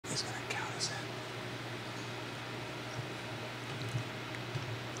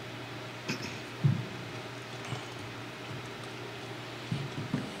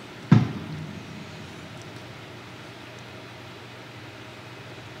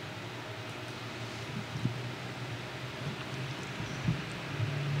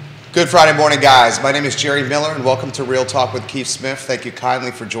Good Friday morning, guys. My name is Jerry Miller, and welcome to Real Talk with Keith Smith. Thank you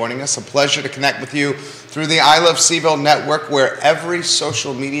kindly for joining us. A pleasure to connect with you through the I Love CVille Network, where every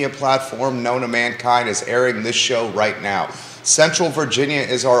social media platform known to mankind is airing this show right now. Central Virginia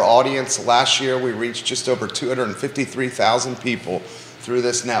is our audience. Last year, we reached just over 253,000 people through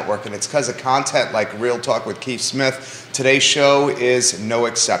this network, and it's because of content like Real Talk with Keith Smith. Today's show is no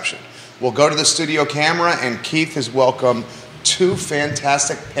exception. We'll go to the studio camera, and Keith has welcomed two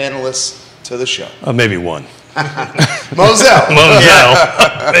fantastic panelists to the show. Maybe one. Mozell.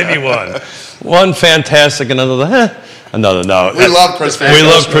 Maybe one. One fantastic, another no. We love Chris Fairchild. We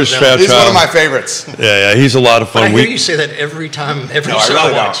love Chris Fairchild. He's one of my favorites. Yeah, he's a lot of fun. I hear you say that every time, every No, I show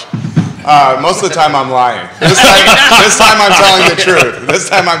really I watch. don't. Most of the time I'm lying. This time I'm telling the truth. This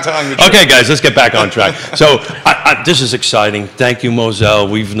time I'm telling the truth. Okay, guys, let's get back on track. So this is exciting. Thank you, Mozell.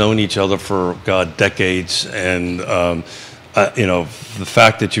 We've known each other for, decades, and the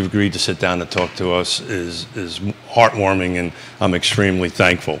fact that you've agreed to sit down and talk to us is heartwarming, and I'm extremely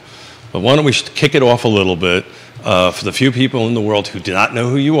thankful. But why don't we kick it off a little bit? For the few people in the world who do not know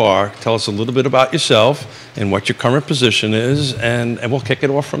who you are, tell us a little bit about yourself and what your current position is, and we'll kick it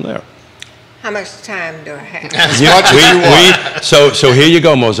off from there. How much time do I have? As much as you want. So here you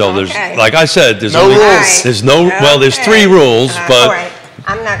go, Mozell. Okay. There's, like I said, there's no only, rules. There's no well, there's three rules, but all right.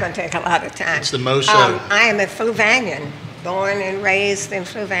 I'm not going to take a lot of time. It's the most. I am a Fluvannian, born and raised in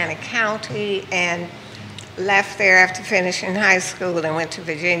Fluvanna County, and left there after finishing high school and went to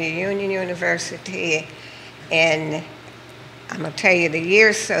Virginia Union University. And I'm going to tell you the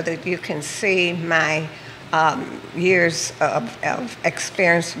years so that you can see my years of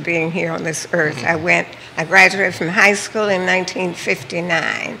experience being here on this earth. I graduated from high school in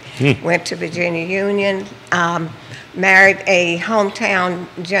 1959, went to Virginia Union, married a hometown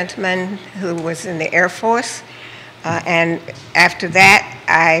gentleman who was in the Air Force, and after that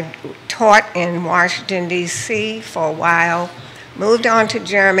I taught in Washington, D.C. for a while, moved on to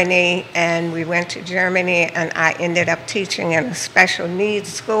Germany, and we went to Germany, and I ended up teaching in a special needs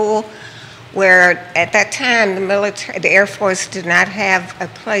school where at that time the Air Force did not have a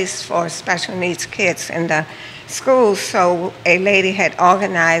place for special needs kids in the school, so a lady had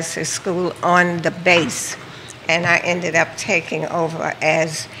organized a school on the base, and I ended up taking over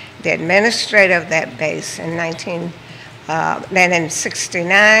as the administrator of that base then in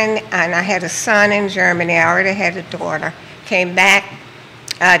 '69, and I had a son in Germany. I already had a daughter. Came back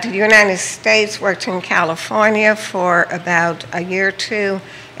to the United States, worked in California for about a year or two,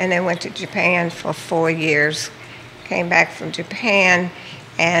 and then went to Japan for 4 years. Came back from Japan,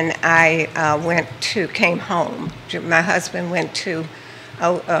 and I came home. My husband went to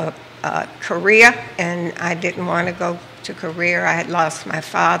Korea, and I didn't want to go to Korea. I had lost my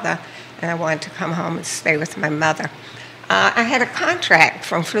father, and I wanted to come home and stay with my mother. I had a contract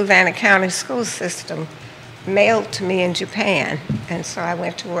from Fluvanna County School System mailed to me in Japan, and so I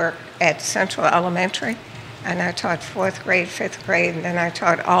went to work at Central Elementary, and I taught 4th grade, 5th grade, and then I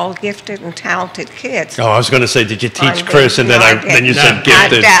taught all gifted and talented kids. Oh, I was going to say, did you teach Chris? And then you said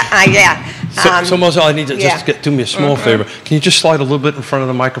gifted. Yeah. So Mozell, I need to just do me a small favor. Can you just slide a little bit in front of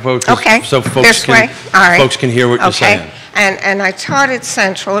the microphone? Okay. So folks folks can hear what you're saying. And I taught at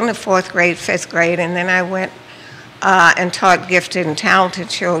Central in the 4th grade, 5th grade, and then I went and taught gifted and talented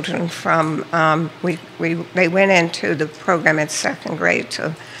children from, they went into the program at 2nd grade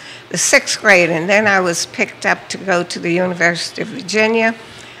to the 6th grade, and then I was picked up to go to the University of Virginia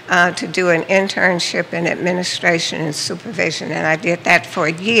to do an internship in administration and supervision, and I did that for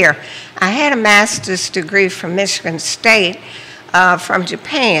a year. I had a master's degree from Michigan State from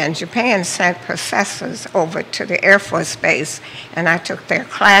Japan. Japan sent professors over to the Air Force Base, and I took their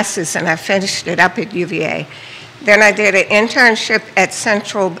classes, and I finished it up at UVA. Then I did an internship at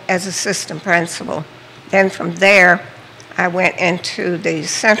Central as assistant principal. Then from there, I went into the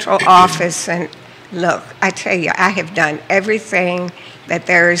central office, and look, I tell you, I have done everything that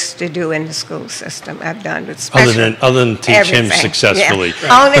there is to do in the school system. I've done with special, other than teach him successfully.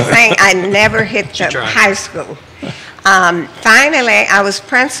 Yeah. Only thing, I never hit the high school. Finally, I was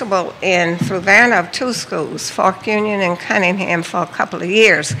principal in Fluvanna of 2 schools, Fork Union and Cunningham, for a couple of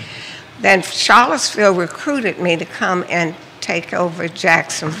years. Then Charlottesville recruited me to come and take over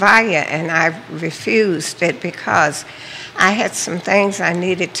Jacksonville, and I refused it because I had some things I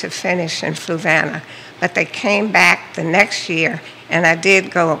needed to finish in Fluvanna. But they came back the next year, and I did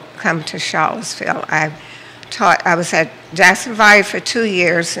come to Charlottesville. I was at Jacksonville for 2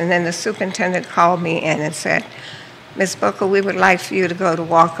 years, and then the superintendent called me in and said, "Ms. Booker, we would like for you to go to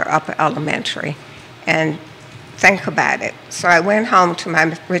Walker Upper Elementary and think about it." So I went home to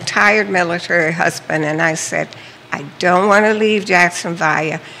my retired military husband, and I said, "I don't want to leave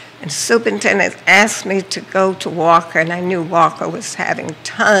Jacksonville And superintendent asked me to go to Walker, and I knew Walker was having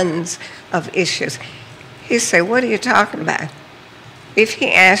tons of issues. He said, "What are you talking about? If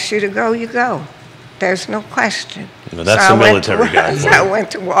he asks you to go, you go. There's no question." Well, that's the military guy. So I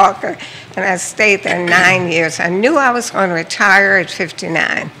went to Walker, and I stayed there 9 years. I knew I was going to retire at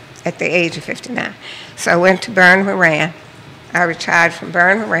 59, at the age of 59. So I went to Burn Moran. I retired from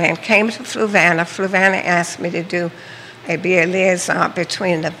Burn Moran, came to Fluvanna. Fluvanna asked me to be a liaison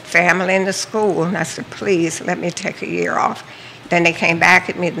between the family and the school, and I said, "Please, let me take a year off." Then they came back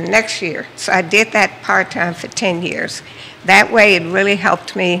at me the next year. So I did that part-time for 10 years. That way, it really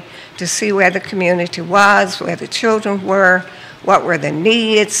helped me to see where the community was, where the children were, what were the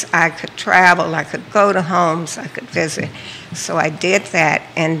needs. I could travel, I could go to homes, I could visit. So I did that,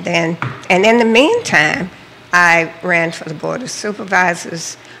 and in the meantime, I ran for the Board of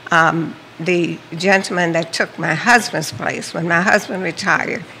Supervisors. The gentleman that took my husband's place, when my husband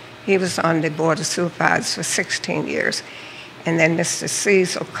retired, he was on the Board of Supervisors for 16 years. And then Mr.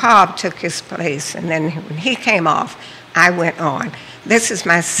 Cecil Cobb took his place, and then when he came off, I went on. This is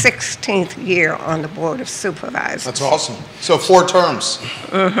my 16th year on the Board of Supervisors. That's awesome. So 4 terms.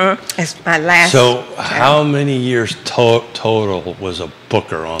 It's my last So term. how many years total was a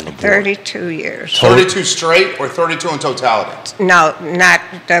booker on the board? 32 years. 32 straight or 32 in totality? No,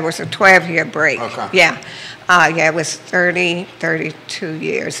 there was a 12-year break. Okay. Yeah. It was 32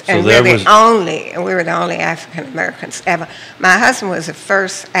 years. So And we were the only African Americans ever. My husband was the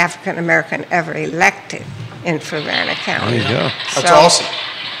first African American ever elected in Fluvanna County. There you go. That's awesome.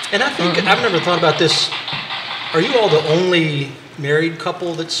 And I think, I've never thought about this, are you all the only married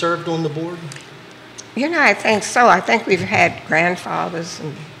couple that served on the board? I think so. I think we've had grandfathers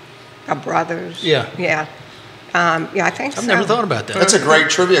and brothers. Yeah. Yeah. I think so. I've never thought about that. That's a great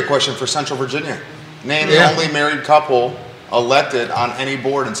trivia question for Central Virginia. Name the only married couple elected on any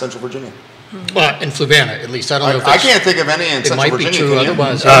board in Central Virginia. Well, in Fluvanna, at least. I don't know if I that's, can't think of any in it Central might Virginia. be true can you?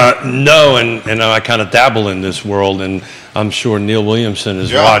 otherwise. No, and I kind of dabble in this world, and I'm sure Neil Williamson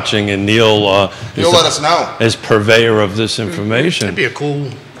is Yeah. watching, and Neil You'll let us know. is purveyor of this information. That'd be a cool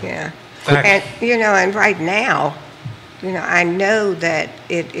Yeah. fact. And, and right now, I know that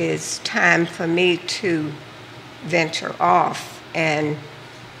it is time for me to venture off. And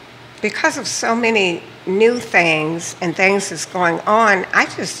because of so many new things and things that's going on, I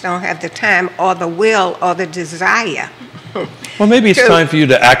just don't have the time or the will or the desire. Well, maybe it's time for you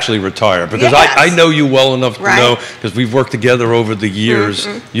to actually retire, because Yes. I know you well enough to Right. know, because we've worked together over the years.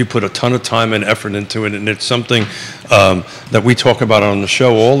 You put a ton of time and effort into it, and it's something that we talk about on the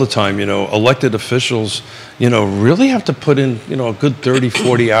show all the time. Elected officials, really have to put in, a good 30,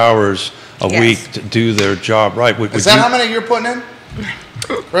 40 hours a Yes. week to do their job right. Is that how many you're putting in,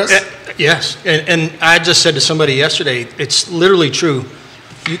 Chris? Yes, and I just said to somebody yesterday, it's literally true.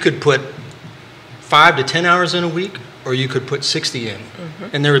 You could put 5 to 10 hours in a week, or you could put 60 in,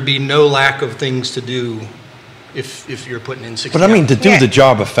 and there would be no lack of things to do if you're putting in 60 But I mean, to do Yeah. the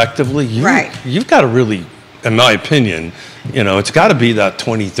job effectively, you've got to really, in my opinion, it's got to be that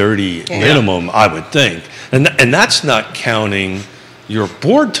 20, 30 minimum, I would think. And that's not counting your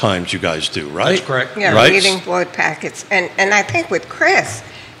board times you guys do, right? That's correct. Yeah, Right? reading board packets. And I think with Chris,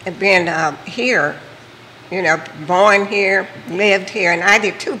 being here, born here, lived here, and I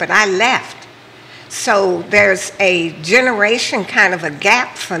did too, but I left. So there's a generation kind of a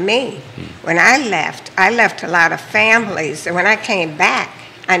gap for me. When I left a lot of families, and when I came back,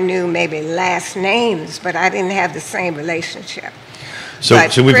 I knew maybe last names, but I didn't have the same relationship. So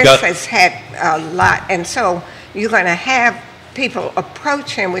we've Chris got... has had a lot, and so you're going to have people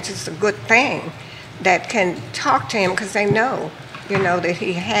approach him, which is a good thing, that can talk to him because they know, that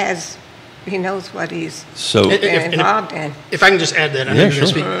he knows what he's been involved in. If I can just add that, I know you're going to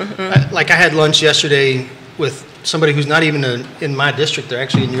speak. Like I had lunch yesterday with somebody who's not even in my district. They're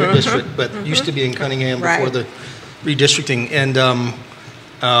actually in your district, but used to be in Cunningham before the redistricting. And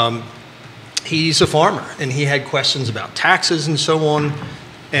he's a farmer, and he had questions about taxes and so on.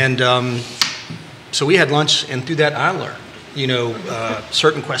 And so we had lunch, and through that I learned,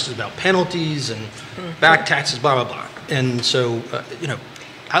 certain questions about penalties and back taxes, blah, blah, blah. And so,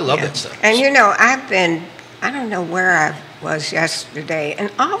 I love that stuff. And I don't know where I was yesterday, and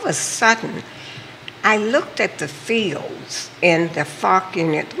all of a sudden, I looked at the fields in the Falk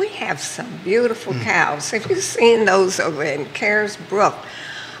unit. We have some beautiful cows. Have you seen those over in Cares Brook?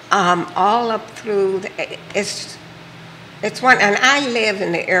 All up through, it's one, and I live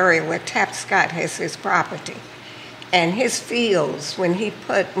in the area where Tap Scott has his property. And his fields, when he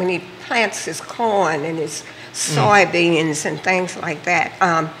plants his corn and his soybeans and things like that,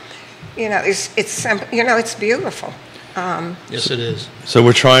 it's simple. It's beautiful. Yes, it is. So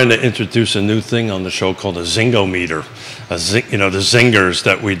we're trying to introduce a new thing on the show called a Zingometer, the zingers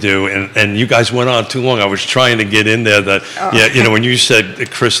that we do. And you guys went on too long. I was trying to get in there that, when you said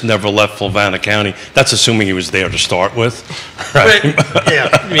that Chris never left Fluvanna County, that's assuming he was there to start with, right?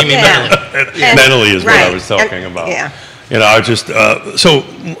 Yeah, you mean mentally. Mentally is what I was talking about. Yeah. I just, so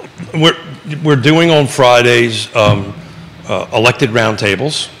we're doing on Fridays elected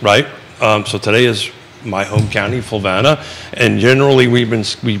roundtables, right? So today is my home county, Fluvanna, and generally we've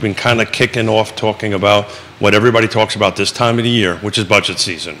been kind of kicking off talking about what everybody talks about this time of the year, which is budget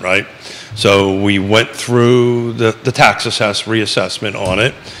season, right? So we went through the tax reassessment on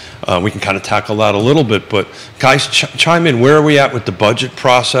it. We can kind of tackle that a little bit, but guys, chime in. Where are we at with the budget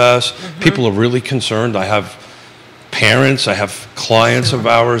process? People are really concerned. I have parents, I have clients of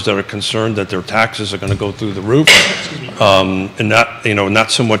ours that are concerned that their taxes are going to go through the roof, and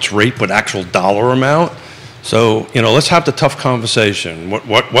not so much rate, but actual dollar amount. So, let's have the tough conversation.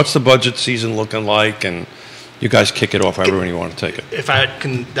 What's the budget season looking like? And you guys kick it off however you want to take it. If I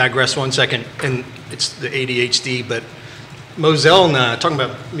can digress 1 second, and it's the ADHD, but Mozell and I, talking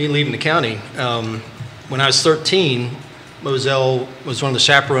about me leaving the county, when I was 13, Mozell was one of the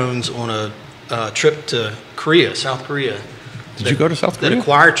chaperones on a trip to Korea, South Korea. Did you go to South Korea? That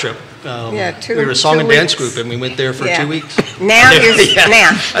choir trip. Yeah, we were a song and dance group, and we went there for 2 weeks. Now you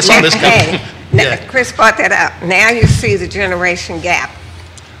I saw this coming. Chris brought that up. Now you see the generation gap.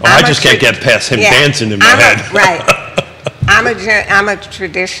 I just can't get past him dancing in my head. Right. I'm a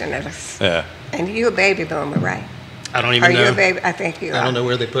traditionalist. Yeah. And you're a baby boomer, right? I don't even know. Are you a baby? I think you are. I don't know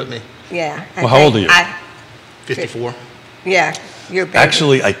where they put me. Yeah. Well, how old are you? 54. Yeah, you're a baby.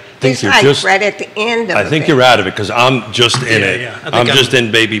 Actually, I think It's you're like just right at the end of I think you're out of it because I'm just in it. Yeah. I'm just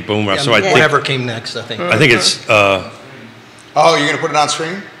in baby boomer. So I think whatever came next, I think. I think it's. Oh, you're going to put it on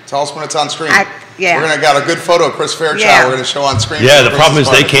screen? Tell us when it's on screen. Yeah. We're going to got a good photo of Chris Fairchild. Yeah. We're going to show on screen. Yeah, the problem is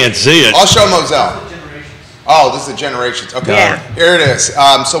they can't see it. I'll show Mozell. Oh, this is the generations. Okay. Yeah. Here it is.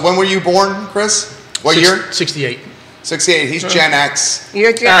 So when were you born, Chris? What year? 68. 68. He's Gen X.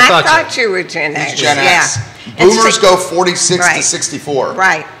 You're Gen, I thought you were Gen X. He's Gen X. Yeah. Boomers go 46 to 64.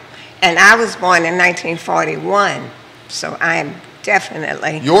 Right. And I was born in 1941, so I'm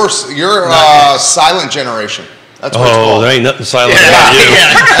definitely. You're silent generation. That's what it's called. There ain't nothing silent about you. So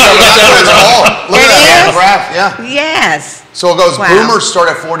that's what it's called. Look at that graph. Yeah. Yes. So it goes, boomers start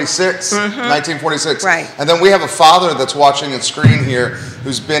at 46, 1946. Right. And then we have a father that's watching a screen here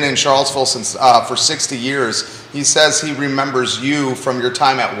who's been in Charlottesville since for 60 years. He says he remembers you from your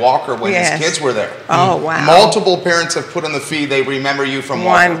time at Walker when his kids were there. Oh, wow. Multiple parents have put on the feed, they remember you from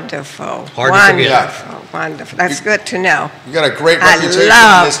Walker. Wonderful. Hard to forget. Wonderful. That's good to know. You got a great reputation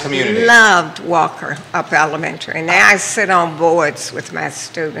in this community. I loved Walker Up Elementary. And now I sit on boards with my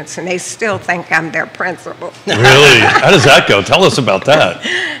students, and they still think I'm their principal. Really? How does that go? Tell us about that.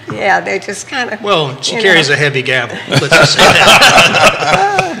 Yeah, they just kind of. Well, she carries a heavy gavel. Let's just say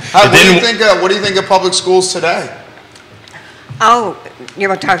that. What do you think of public schools today? Oh, you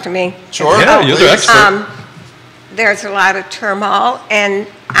want to talk to me? Sure. Yeah, you're the expert. There's a lot of turmoil, and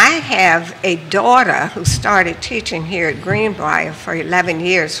I have a daughter who started teaching here at Greenbrier for 11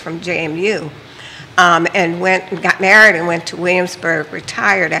 years from JMU, and got married and went to Williamsburg,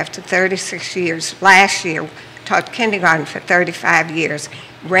 retired after 36 years. Last year, taught kindergarten for 35 years,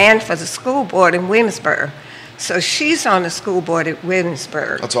 ran for the school board in Williamsburg. So she's on the school board at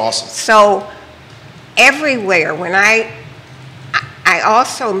Williamsburg. That's awesome. So everywhere, when I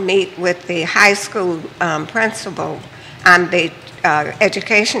also meet with the high school principal. I'm the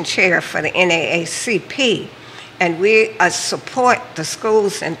education chair for the NAACP, and we support the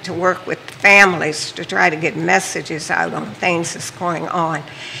schools and to work with families to try to get messages out on things that's going on.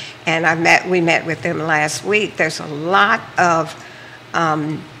 And we met with them last week. There's a lot of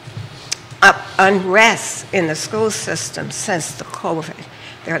unrest in the school system since the COVID.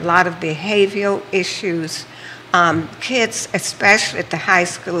 There are a lot of behavioral issues. Kids, especially at the high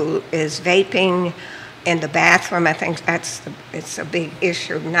school, is vaping in the bathroom. I think it's a big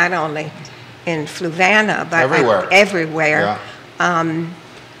issue, not only in Fluvanna, but everywhere. Yeah.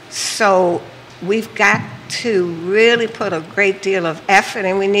 So we've got to really put a great deal of effort,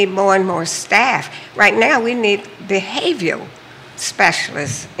 and we need more and more staff. Right now, we need behavioral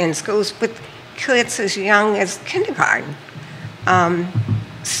specialists in schools with kids as young as kindergarten.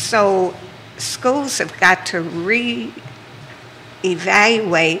 So schools have got to re-evaluate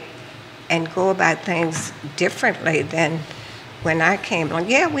and go about things differently than when I came along.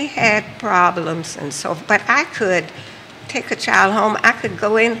 Yeah, we had problems and so forth, but I could take a child home. I could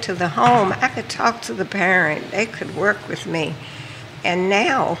go into the home. I could talk to the parent. They could work with me. And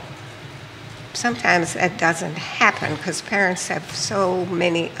now sometimes that doesn't happen because parents have so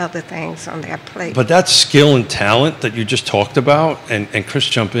many other things on their plate. But that skill and talent that you just talked about, and Chris,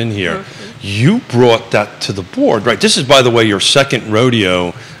 jump in here, you brought that to the board, right? This is, by the way, your second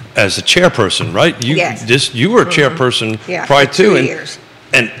rodeo as a chairperson, right? Yes. You were a chairperson prior to. 2 years.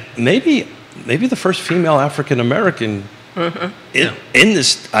 And maybe the first female African-American in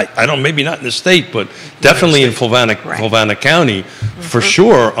this, I don't, maybe not in the state, but definitely in Fluvanna County, for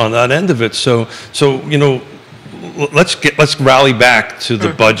sure, on that end of it. So you know, let's rally back to the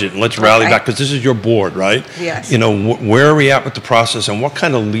budget, and let's rally back, because this is your board, right? Yes. You know, where are we at with the process, and what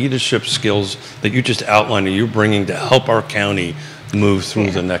kind of leadership skills that you just outlined are you bringing to help our county move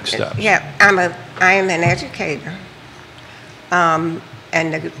through the next steps? Yeah, I am an educator.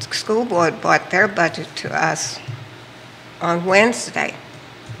 And the school board brought their budget to us on Wednesday,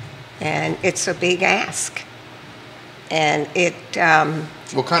 and it's a big ask. And it...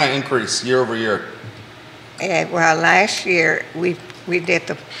 what kind of increase year over year? Well, last year we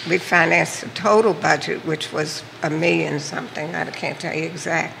financed the total budget, which was $1 million something. I can't tell you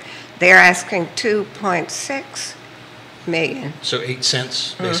exact. They're asking $2.6 million. So 8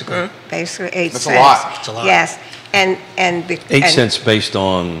 cents, basically. Basically 8 cents. That's a lot. That's a lot. Yes, and 8 cents based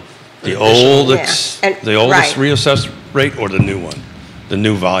on the old oldest reassessed rate, or the new one, the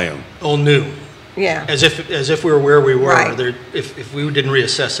new volume? All new. Yeah. As if we were where we were. Right. If we didn't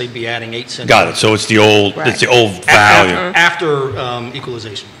reassess, they'd be adding 8 cents. Got it. So it's the old it's the old value after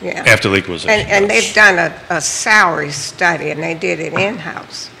equalization. Yeah. after the equalization. And they've done a salary study, and they did it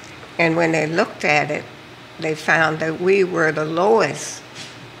in-house. And when they looked at it, they found that we were the lowest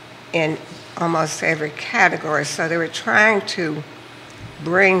in almost every category. So they were trying to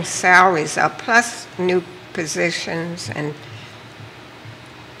bring salaries up, plus new positions, and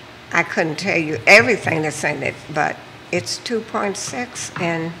I couldn't tell you everything that's in it, but it's 2.6,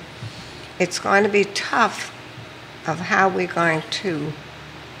 and it's going to be tough of how we're going to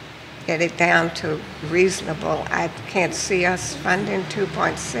get it down to reasonable. I can't see us funding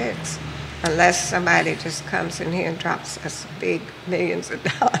 2.6 unless somebody just comes in here and drops us big millions of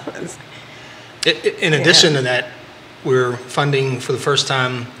dollars. In addition to that, we're funding for the first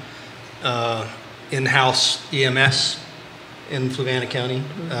time in-house EMS in Fluvanna County.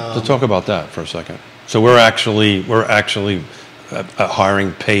 So talk about that for a second. So we're actually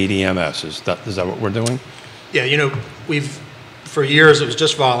hiring paid EMS. Is that what we're doing? Yeah, you know, for years it was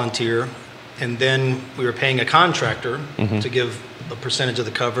just volunteer, and then we were paying a contractor to give a percentage of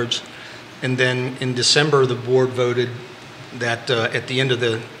the coverage, and then in December the board voted that at the end of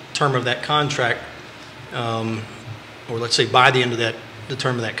the term of that contract, or let's say by the end of the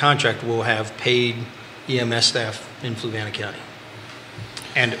term of that contract, we'll have paid EMS staff in Fluvanna County.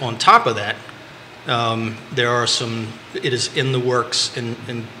 And on top of that, there are it is in the works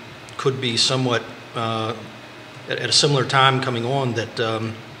and could be somewhat at a similar time coming on that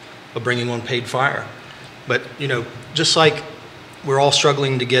of bringing on paid fire. But, you know, just like we're all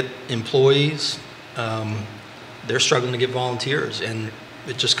struggling to get employees, they're struggling to get volunteers. And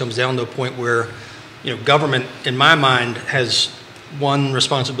it just comes down to a point where, you know, government, in my mind, has one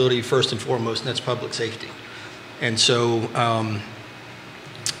responsibility first and foremost, and that's public safety. And so,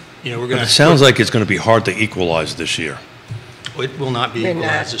 you know, we're going to... It sounds like it's going to be hard to equalize this year. It will not be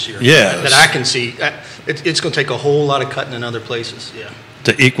equalized this year. Yeah. That I can see. It's going to take a whole lot of cutting in other places, yeah.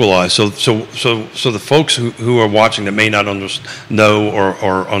 To equalize. So the folks who are watching that may not know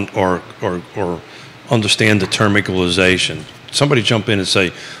or understand the term equalization, somebody jump in and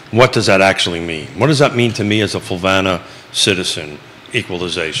say, what does that actually mean? What does that mean to me as a Fluvanna citizen,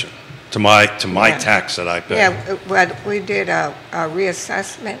 equalization, to my tax that I pay? Yeah, well, we did a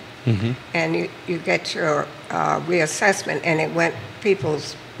reassessment, and you get your reassessment, and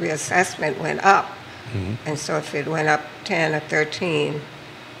people's reassessment went up. And so if it went up 10 or 13%,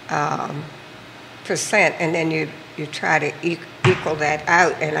 and then you try to equal that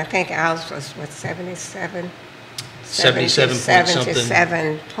out, and I think ours was, what, 77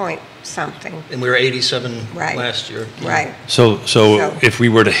 point something. And we were 87 last year. Right. So if we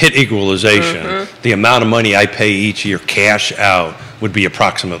were to hit equalization, the amount of money I pay each year cash out would be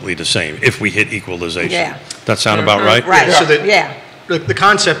approximately the same if we hit equalization. Yeah. That sound about right? Right. Yeah. So the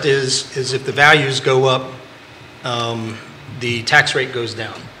concept is if the values go up, the tax rate goes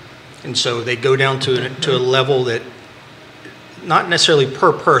down. And so they go down to a level that, not necessarily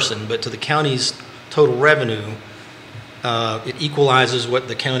per person, but to the county's total revenue, it equalizes what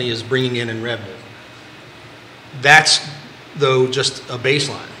the county is bringing in revenue. That's, though, just a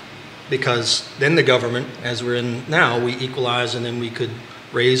baseline, because then the government, as we're in now, we equalize, and then we could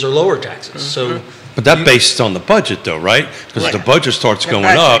raise or lower taxes. So, but that based on the budget, though, right? Because if the budget starts going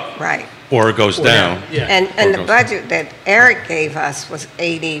up, Or it goes down. Yeah. And the budget that Eric gave us was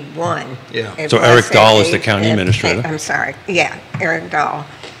 81. Yeah. It So was Eric Dahl is the at- county at- administrator? I'm sorry, yeah, Eric Dahl.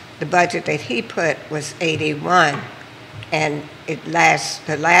 The budget that he put was 81, and the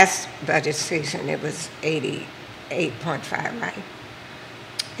last budget season, it was 88.5, right?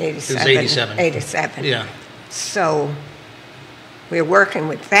 87. It was 87. 87. Yeah. So we're working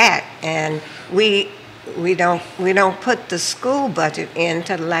with that, and we don't put the school budget in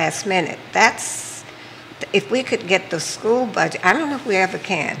to the last minute. That's, if we could get the school budget, I don't know if we ever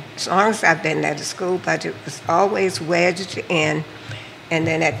can. As long as I've been there, the school budget was always wedged in, and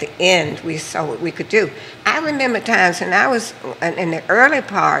then at the end, we saw what we could do. I remember times when I was, in the early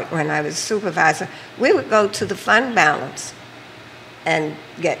part, when I was supervisor, we would go to the fund balance and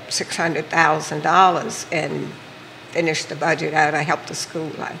get $600,000 and finish the budget out or help the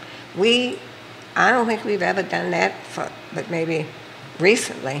school out. I don't think we've ever done that, but maybe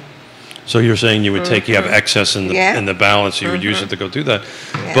recently. So you're saying you would take, you have excess in the Yeah. in the balance, you would use it to go do that.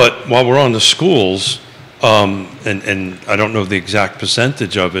 Yeah. But while we're on the schools, and I don't know the exact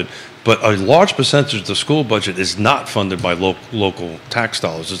percentage of it, but a large percentage of the school budget is not funded by local tax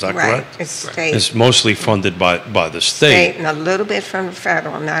dollars. Is that Right, correct? it's state. It's mostly funded by the State and a little bit from the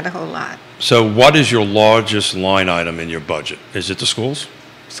federal, not a whole lot. So what is your largest line item in your budget? Is it the schools?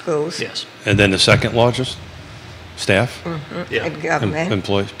 Schools. Yes. And then the second largest? Staff? Yeah. And government.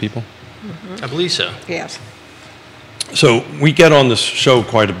 Employees, people? I believe so. Yes. So we get on this show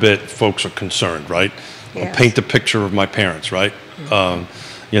quite a bit. Folks are concerned, right? I'll Yes. paint the picture of my parents, right?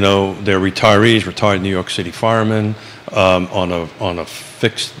 You know, they're retirees, retired New York City firemen, on a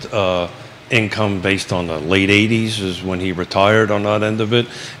fixed income based on the late 80s is when he retired on that end of it.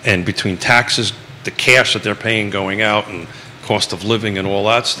 And between taxes, the cash that they're paying going out, and cost of living and all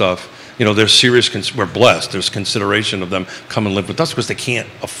that stuff, you know, there's serious, we're blessed. There's consideration of them come and live with us because they can't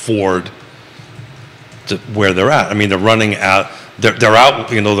afford where they're at. I mean, they're running out. They're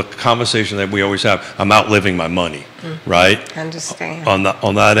out. You know, the conversation that we always have. I'm outliving my money, right? Understand.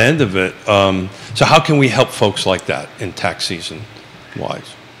 On that end of it. So how can we help folks like that in tax season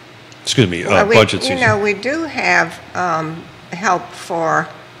wise? Excuse me, budget season. You know, we do have help for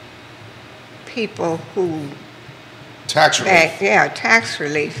people who Tax relief. tax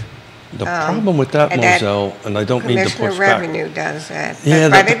relief. The problem with that, and that Mozell, and I don't mean to Commissioner push back. Revenue does that, Yeah,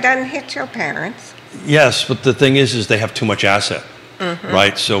 but that- it doesn't hit your parents. Yes, but the thing is they have too much asset,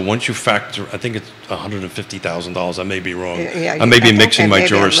 right? So once you factor, I think it's $150,000. I may be wrong. Yeah, I may be think mixing that my may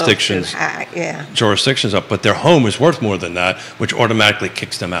be a little too jurisdictions high, yeah. up, but their home is worth more than that, which automatically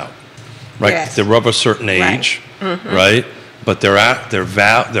kicks them out, right? Yes. They're of a certain age, right? But their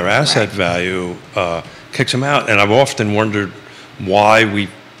asset value kicks them out, and I've often wondered why we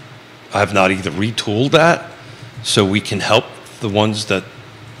have not either retooled that so we can help the ones that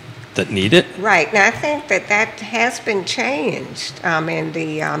need it. Right. Now, I think that has been changed, and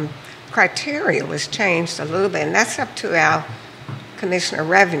the criteria was changed a little bit, and that's up to our Commissioner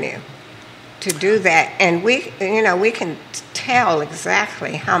Revenue to do that. And we can tell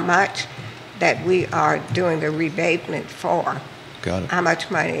exactly how much that we are doing the rebatement for. Got it. How much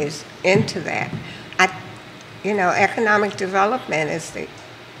money is into that. Economic development is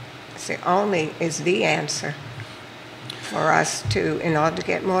the answer for us in order to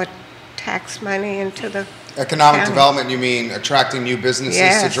get more tax money into the Economic county. development, you mean attracting new businesses to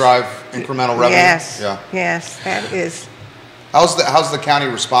Yes. drive incremental revenue? Yes, Yeah. yes, that is. How's the county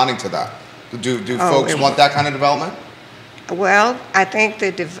responding to that? Do folks want that kind of development? Well, I think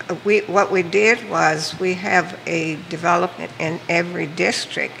that what we did was we have a development in every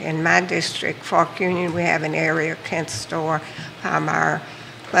district. In my district, Fork Union, we have an area, Kent Store, Palmyra.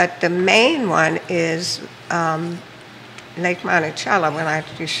 But the main one is Lake Monticello,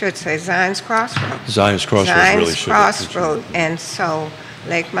 you should say Zion's Crossroad. Zion's Crossroad really Zion's should. Crossroad. And so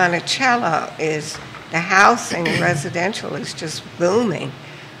Lake Monticello is, the housing residential is just booming.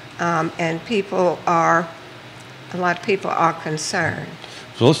 And a lot of people are concerned.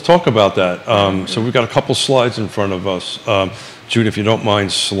 So let's talk about that. So we've got a couple slides in front of us. Jude, if you don't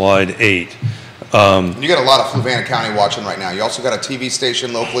mind, slide 8. You got a lot of Fluvanna County watching right now. You also got a TV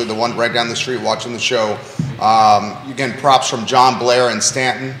station locally, the one right down the street watching the show. You're getting props from John Blair in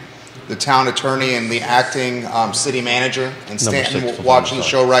Stanton, the town attorney and the acting city manager in Stanton watching the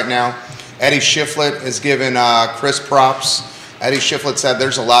show right now. Eddie Shiflett has given Chris props. Eddie Shiflett said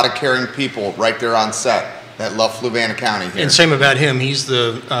there's a lot of caring people right there on set that love Fluvanna County here. And same about him. He's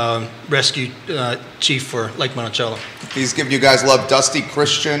the rescue chief for Lake Monticello. He's giving you guys love. Dusty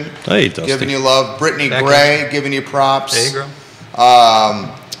Christian, Hey, Dusty. giving you love. Brittany Back Gray, giving you props. There you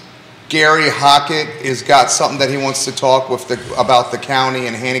go. Gary Hockett has got something that he wants to talk about the county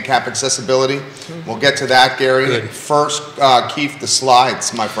and handicap accessibility. We'll get to that, Gary. Good. First, Keith, the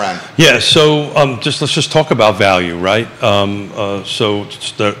slides, my friend. Yeah, so let's just talk about value, right? So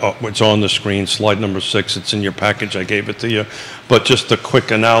it's on the screen, slide number 6. It's in your package. I gave it to you. But just a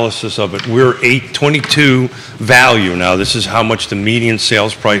quick analysis of it. We're 822 value now. This is how much the median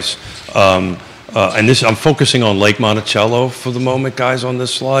sales price. And this, I'm focusing on Lake Monticello for the moment, guys, on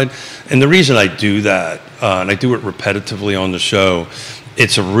this slide. And the reason I do that, and I do it repetitively on the show,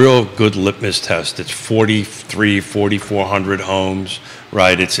 it's a real good litmus test. It's 4,400 homes,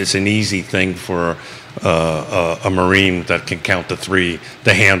 right? It's an easy thing for a Marine that can count to 3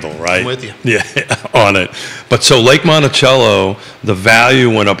 to handle, right? I'm with you. Yeah, on it. But so Lake Monticello, the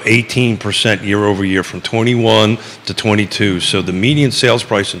value went up 18% year over year from 21 to 22. So the median sales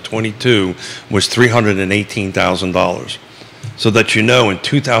price in 22 was $318,000. So that you know, in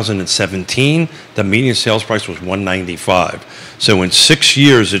 2017, the median sales price was $195,000. So in 6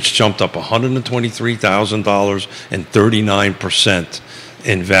 years, it's jumped up $123,000 and 39%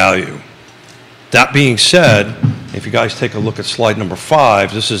 in value. That being said, if you guys take a look at slide number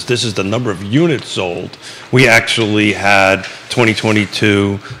 5, this is the number of units sold. We actually had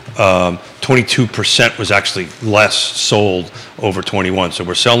 2022, 22% was actually less sold over 21. So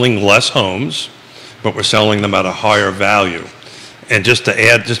we're selling less homes, but we're selling them at a higher value. And just to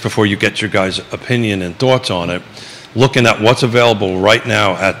add, just before you get your guys' opinion and thoughts on it, looking at what's available right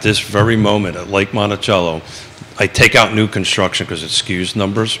now at this very moment at Lake Monticello, I take out new construction because it skews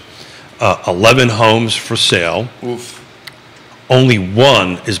numbers. 11 homes for sale. Oof. Only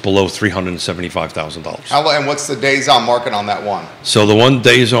 1 is below $375,000. And what's the days on market on that one? So the 1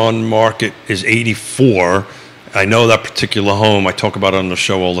 days on market is 84. I know that particular home, I talk about it on the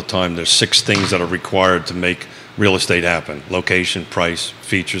show all the time. There's 6 things that are required to make real estate happen: location, price,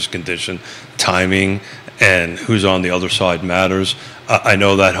 features, condition, timing, and who's on the other side matters. I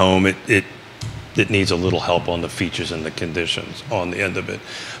know that home, it needs a little help on the features and the conditions on the end of it.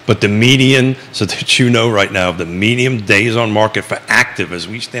 But the median, so that you know right now, the median days on market for active as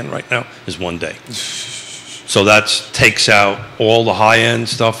we stand right now is 1 day. So that takes out all the high-end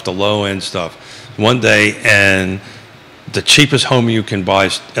stuff, the low-end stuff. 1 day, and the cheapest home you can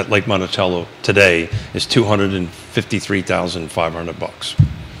buy at Lake Monticello today is $253,500.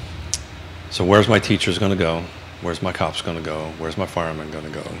 So where's my teachers going to go? Where's my cops going to go? Where's my fireman going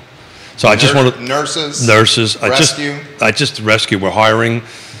to go? So I just want to nurses. Rescue. I just rescue. We're hiring,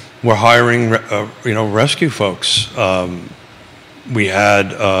 rescue folks. We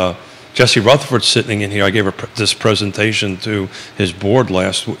had Jesse Rutherford sitting in here. I gave this presentation to his board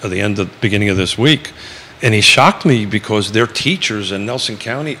beginning of this week, and he shocked me because their teachers in Nelson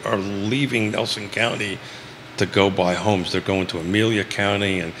County are leaving Nelson County to go buy homes. They're going to Amelia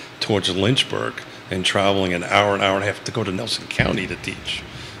County and towards Lynchburg and traveling an hour and a half to go to Nelson County to teach,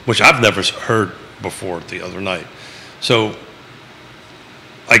 which I've never heard before the other night. So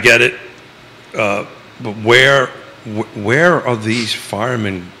I get it, but where are these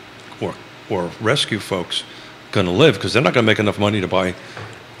firemen or rescue folks going to live? Because they're not going to make enough money to buy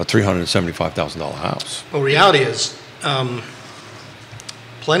a $375,000 house. Well, reality is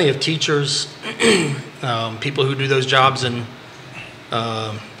plenty of teachers, people who do those jobs in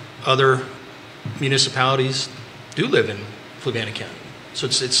other municipalities do live in Fluvanna County. So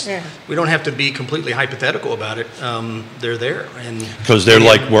we don't have to be completely hypothetical about it. They're there, and because they're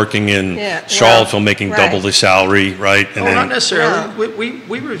like working in Charlottesville, making double the salary, right? And not necessarily. No.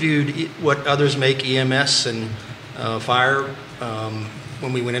 We reviewed what others make, EMS and fire.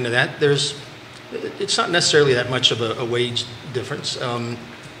 When we went into that, it's not necessarily that much of a wage difference. My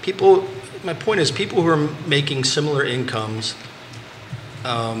point is, people who are making similar incomes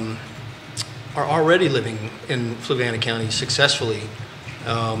are already living in Fluvanna County successfully.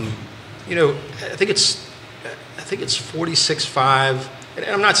 I think it's $46,500, and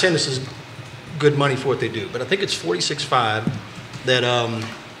I'm not saying this is good money for what they do, but I think it's $46,500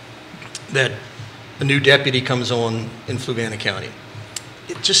 that a new deputy comes on in Fluvanna County.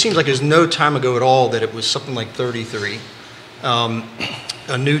 It just seems like there's no time ago at all that it was something like $33,000.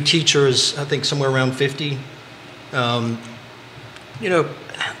 A new teacher is, I think, somewhere around $50,000.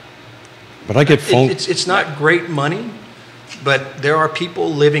 But I get phone. It's not great money, but there are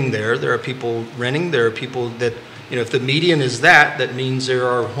people living there. There are people renting. There are people that, if the median is that means there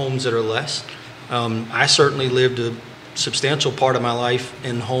are homes that are less. I certainly lived a substantial part of my life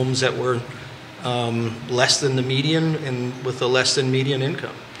in homes that were less than the median and with a less than median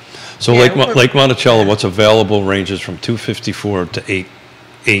income. So Lake Monticello, what's available ranges from $254,000 to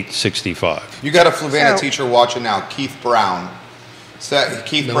 $865,000. You got a Fluvanna teacher watching now, Keith Brown. So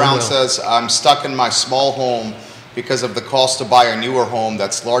Keith Brown says, I'm stuck in my small home because of the cost to buy a newer home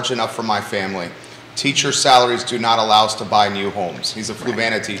that's large enough for my family. Teacher salaries do not allow us to buy new homes. He's a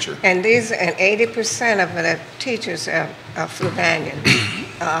Fluvanna teacher. And 80% of the teachers are Fluvannian.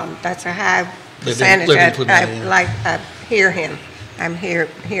 That's a high percentage. I hear him. I'm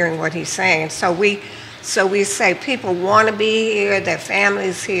hearing what he's saying. So we say people want to be here, their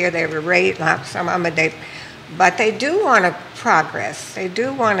families here, they were raised, some of them, but they do want to progress. They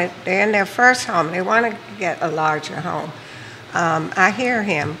do want to, they're in their first home, they want to get a larger home. I hear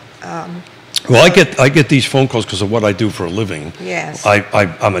him. Well, I get these phone calls because of what I do for a living. Yes.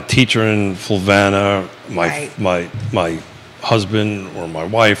 I'm a teacher in Fluvanna. My husband or my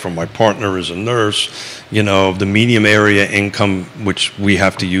wife or my partner is a nurse. You know, the medium area income, which we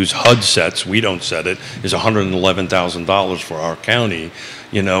have to use HUD sets, we don't set it, is $111,000 for our county.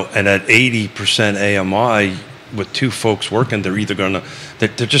 You know, and at 80% AMI, with two folks working, they're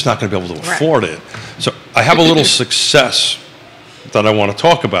just not going to be able to afford it. So I have a little success that I want to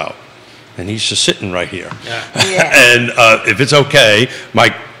talk about. And he's just sitting right here. Yeah. And if it's okay,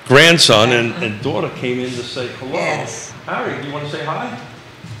 my grandson and daughter came in to say hello. Yes. Harry, do you want to say hi?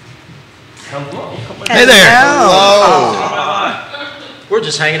 Hello. Hey there. Hello. We're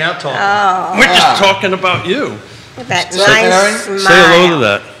just hanging out talking. Oh. We're just talking about you. With that nice smile. Say hello to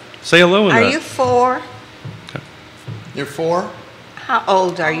that. Say hello to that. Are you 4? Okay. You're 4? How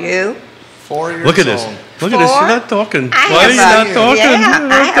old are you? 4 years Look at this. old. Look at this. You're not talking. Why are you not talking? Yeah,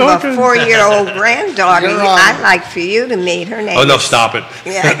 I have a 4-year-old granddaughter. I'd like for you to meet her name. Oh, no, stop it.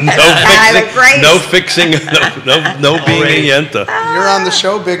 Yeah. No fixing. No being a yenta. You're on the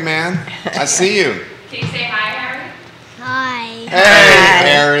show, big man. I see you. Can you say hi, Harry? Hi. Hey,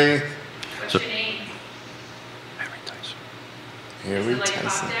 Harry. What's your name? Harry Tyson. Harry Like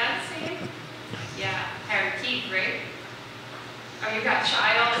Tyson. Pop Dad's name? Yeah, Harry Keith, right? Oh, you got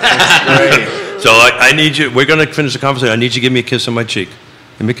child? Great. So I need you. We're going to finish the conversation. I need you to give me a kiss on my cheek.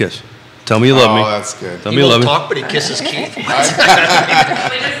 Give me a kiss. Tell me you love me. Oh, that's good. Tell me you love He me. won't talk, but he kisses Keith. Wait, let's do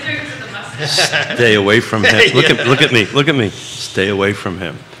it to the mustache. Stay away from him. Look at me. Look at me. Stay away from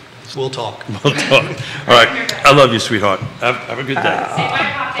him. We'll talk. We'll talk. All right. I love you, sweetheart. Have a good day. Say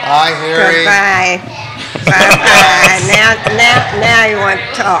bye, Pop Dad. Hi, Harry. Goodbye. Bye-bye. Now you want to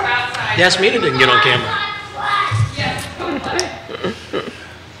talk. Yes, Mina didn't get on camera.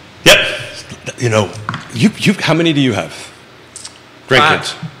 Yep. You know, you. How many do you have?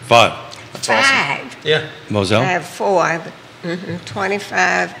 Grandkids. 5. That's awesome. 5. Yeah. Mozell? I have 4.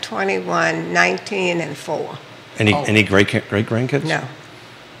 25, 21, 19, and 4. Any great grandkids? No.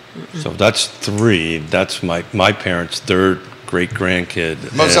 So that's 3. That's my parents' 3rd great grandkid.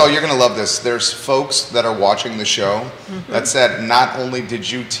 Mozell, you're going to love this. There's folks that are watching the show that said not only did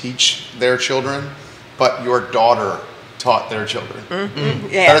you teach their children, but your daughter taught their children.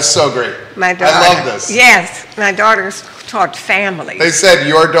 Yes. That is so great. My daughter. I love this. Yes, my daughter's taught families. They said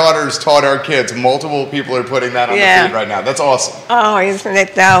your daughter's taught our kids. Multiple people are putting that on the feed right now. That's awesome. Oh, isn't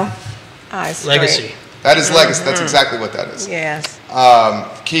it though? Oh, it's Legacy. great. That is legacy. That's exactly what that is. Yes.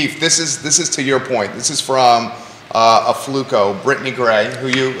 Keith, this is to your point. This is from a Fluco, Brittany Gray, who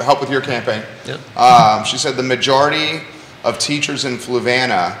you help with your campaign. Yep. She said the majority of teachers in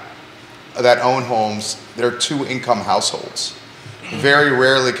Fluvanna that own homes, they're 2-income households. Very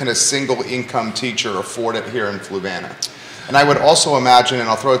rarely can a single income teacher afford it here in Fluvanna. And I would also imagine, and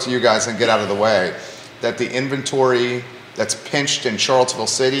I'll throw it to you guys and get out of the way, that the inventory that's pinched in Charlottesville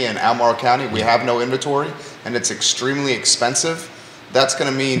City and Albemarle County, we have no inventory, and it's extremely expensive. That's going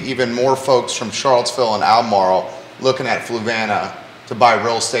to mean even more folks from Charlottesville and Albemarle looking at Fluvanna to buy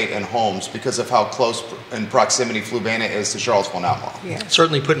real estate and homes because of how close in proximity Fluvanna is to Charlottesville and Albemarle. Yes.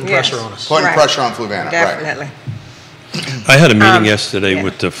 Certainly putting pressure on us. Putting pressure on Fluvanna, Definitely. right. I had a meeting yesterday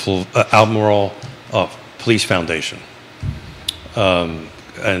with the Albemarle Police Foundation.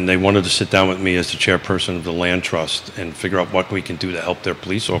 And they wanted to sit down with me as the chairperson of the land trust and figure out what we can do to help their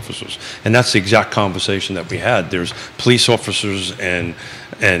police officers. And that's the exact conversation that we had. There's police officers and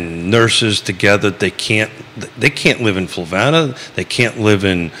nurses together. They can't live in Fluvanna. They can't live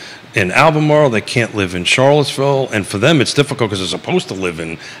in Albemarle. They can't live in Charlottesville. And for them, it's difficult because they're supposed to live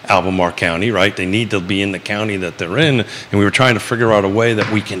in Albemarle County, right? They need to be in the county that they're in. And we were trying to figure out a way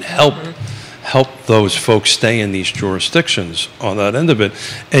that we can help those folks stay in these jurisdictions on that end of it.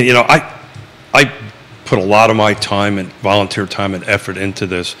 And, you know, I put a lot of my time and volunteer time and effort into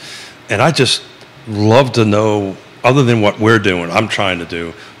this. And I just love to know, other than what we're doing, I'm trying to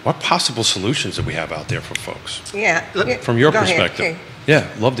do, what possible solutions do we have out there for folks? Yeah. From your Go ahead, perspective. Keith. Yeah,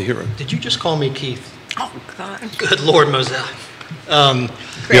 love to hear it. Did you just call me Keith? Oh, God. Good Lord, Mozell.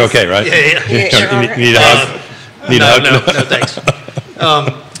 You okay, right? Yeah. You need a hug? Need a hug? No, thanks.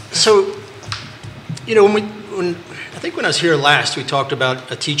 So, you know, I think when I was here last, we talked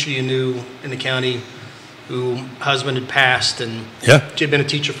about a teacher you knew in the county whose husband had passed, and she had been a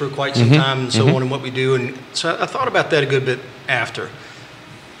teacher for quite some time, and so on, and what we do. And so I thought about that a good bit after.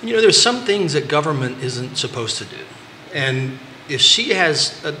 You know, there's some things that government isn't supposed to do. And if she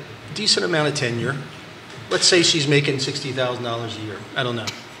has a decent amount of tenure, let's say she's making $60,000 a year, I don't know.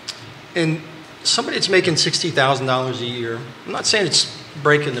 And somebody that's making $60,000 a year, I'm not saying it's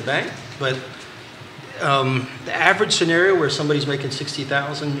breaking the bank, but the average scenario where somebody's making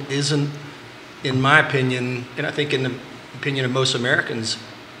 $60,000 isn't, in my opinion, and I think in the opinion of most Americans,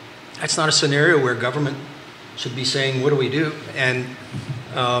 that's not a scenario where government should be saying, what do we do? And,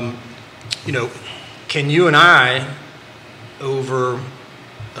 you know, can you and I, over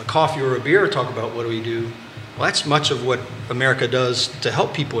a coffee or a beer, talk about what do we do? Well, that's much of what America does to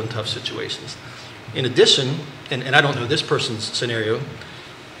help people in tough situations. In addition, and I don't know this person's scenario,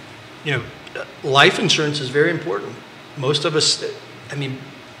 you know, life insurance is very important. Most of us, I mean,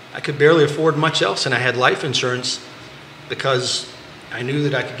 I could barely afford much else, and I had life insurance because I knew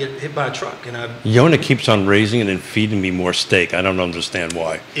that I could get hit by a truck. And Yonna keeps on raising it and feeding me more steak. I don't understand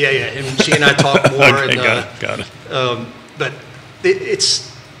why. Yeah, and she and I talk more. Okay, and, got it. But it's.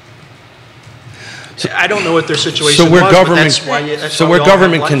 I don't know what their situation so where was, government, so where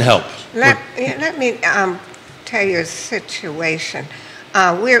government can help. Let me tell you a situation.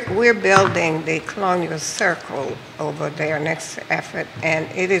 We're building the Colonial Circle over there next to Effort,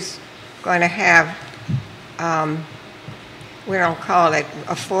 and it is going to have, we don't call it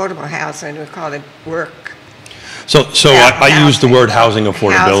affordable housing, we call it work. So I use the word housing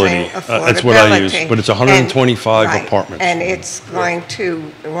affordability. That's what I use, but it's 125 apartments. And it's going to,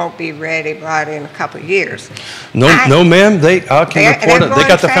 it won't be ready probably in a couple of years. No, ma'am, I can report it. They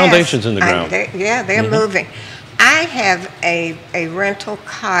got the foundations in the ground. They're moving. I have a rental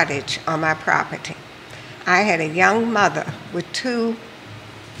cottage on my property. I had a young mother with two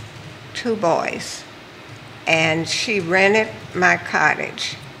boys, and she rented my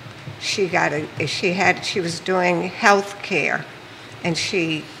cottage. She was doing health care, and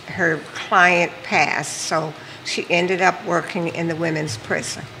her client passed, so she ended up working in the women's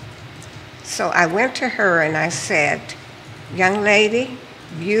prison. So I went to her and I said, young lady,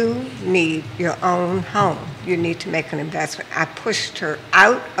 you need your own home. You need to make an investment. I pushed her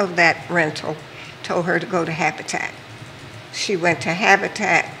out of that rental, told her to go to Habitat. She went to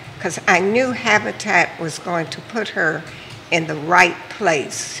Habitat because I knew Habitat was going to put her in the right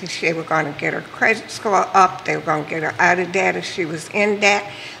place. They were going to get her credit score up. They were going to get her out of debt if she was in debt.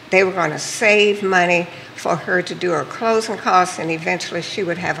 They were going to save money for her to do her closing costs, and eventually she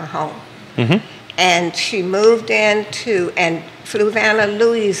would have a home. Mm-hmm. And she moved into, and Fluvanna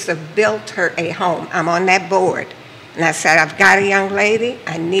Louisa built her a home. I'm on that board. And I said, I've got a young lady.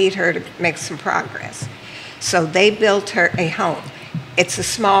 I need her to make some progress. So they built her a home. It's a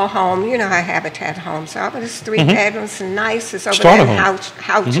small home. You know how Habitat homes are, but it's 3 bedrooms and nice. It's over there in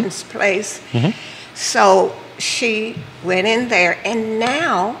Houchin's place. Mm-hmm. So she went in there, and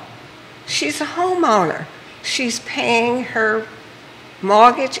now she's a homeowner. She's paying her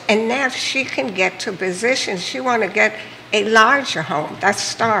mortgage, and now she can get to a position. She want to get a larger home. That's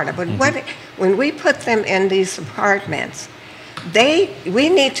starter. But when we put them in these apartments, we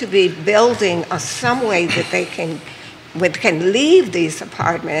need to be building some way that they can leave these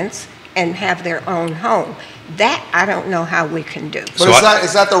apartments and have their own home. That I don't know how we can do. But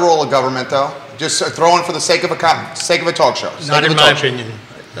is that the role of government, though? Just throwing for the sake of a talk show? Not in my opinion.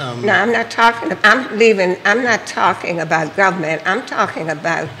 No, I'm not talking. I'm not talking about government. I'm talking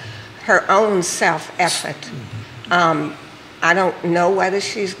about her own self-effort. I don't know whether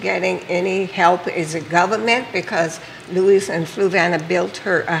she's getting any help. Is it government? Because Louisa and Fluvanna built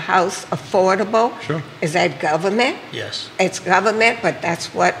her a house affordable. Sure. Is that government? Yes. It's government, but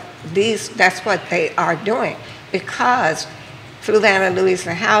that's what they are doing. Because Fluvanna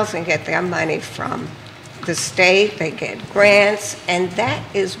Louisa Housing get their money from the state, they get grants, and that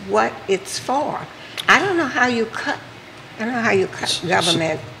is what it's for. I don't know how you cut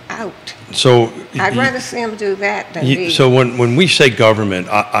government out. So I'd rather see them do that than So when we say government,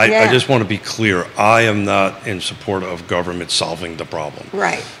 I just want to be clear. I am not in support of government solving the problem.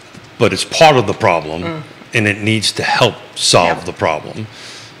 Right. But it's part of the problem, and it needs to help solve the problem.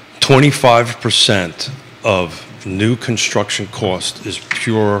 25% of new construction cost is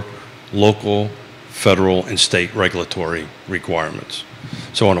pure local, federal, and state regulatory requirements.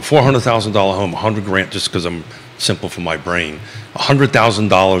 So on a $400,000 home, $100,000, just because I'm simple for my brain,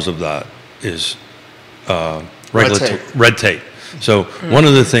 $100,000 of that is red tape. So one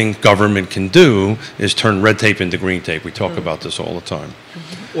of the things government can do is turn red tape into green tape. We talk about this all the time.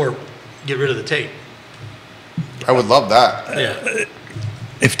 Or get rid of the tape. I would love that. Yeah.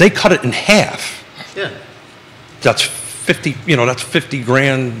 If they cut it in half, Yeah. that's 50, that's 50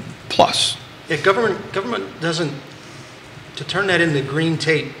 grand plus. Yeah, government doesn't, to turn that into green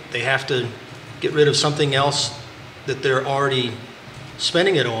tape, they have to get rid of something else that they're already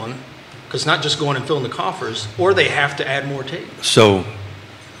spending it on, because not just going and filling the coffers, or they have to add more tape. So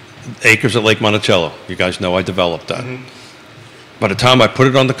acres at Lake Monticello, you guys know I developed that. By the time I put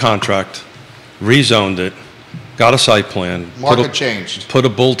it on the contract, rezoned it, got a site plan. Market changed. Put a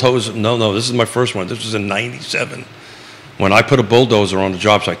bulldozer, no, this is my first one. This was in 97. When I put a bulldozer on the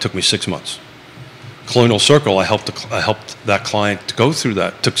job site, it took me 6 months. Colonial Circle, I helped that client to go through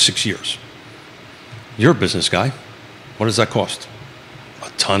that. It took 6 years. You're a business guy. What does that cost? A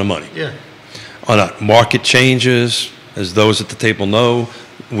ton of money. Yeah. On a market changes, as those at the table know,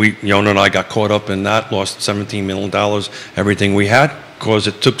 Yonna and I got caught up in that, lost $17 million, everything we had, because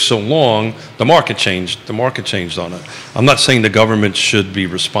it took so long. The market changed. The market changed on it. I'm not saying the government should be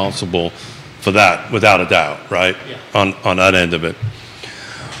responsible for that, without a doubt, right? Yeah. On that end of it.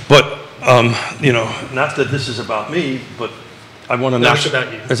 But not that this is about me, but I won a national. It's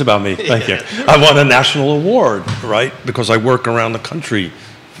about you. It's about me. Thank you. I won a national award, right? Because I work around the country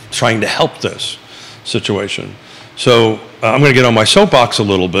trying to help this situation. So I'm going to get on my soapbox a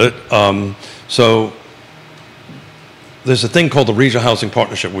little bit. So there's a thing called the Regional Housing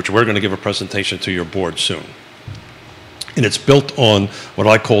Partnership, which we're going to give a presentation to your board soon. And it's built on what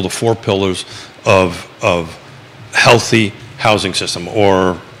I call the 4 pillars of healthy housing system,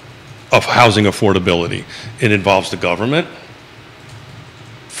 or of housing affordability. It involves the government,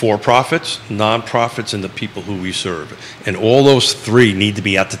 for-profits, non-profits, and the people who we serve. And all those 3 need to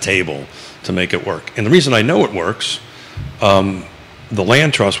be at the table to make it work. And the reason I know it works, the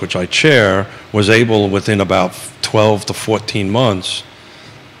Land Trust, which I chair, was able within about 12 to 14 months,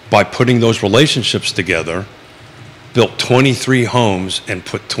 by putting those relationships together, built 23 homes and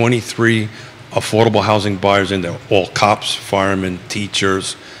put 23 affordable housing buyers in there, all cops, firemen,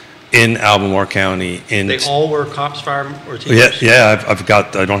 teachers, in Albemarle County. They all were cops, firemen, or teachers? Yeah,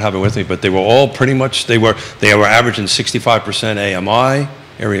 I don't have it with me, but they were all pretty much, they were averaging 65% AMI,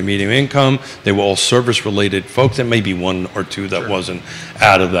 area median income. They were all service-related folks. There may be 1 or 2 that wasn't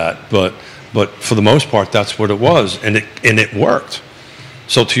out of that, but for the most part, that's what it was, and it worked.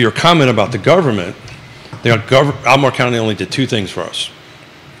 So to your comment about the government, Albemarle County only did 2 things for us.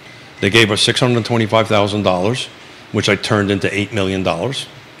 They gave us $625,000, which I turned into $8 million.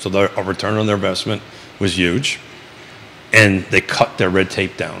 So our return on their investment was huge. And they cut their red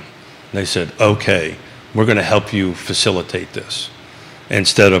tape down. They said, okay, we're going to help you facilitate this,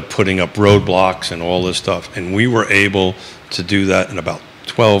 instead of putting up roadblocks and all this stuff. And we were able to do that in about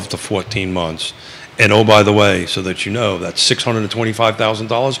 12 to 14 months. And oh, by the way, so that you know, that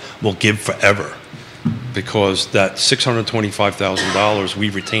 $625,000 will give forever, because that $625,000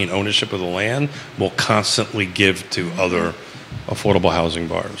 we retain ownership of the land will constantly give to other affordable housing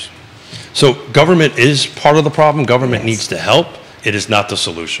buyers. So government is part of the problem. Government needs to help. It is not the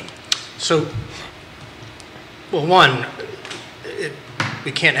solution. So, well, one,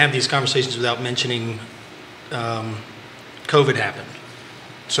 we can't have these conversations without mentioning COVID happened.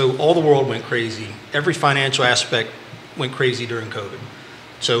 So all the world went crazy. Every financial aspect went crazy during COVID.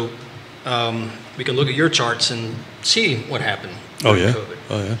 So we can look at your charts and see what happened during COVID.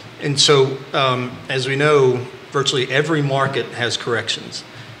 Oh, yeah. And so, as we know, virtually every market has corrections.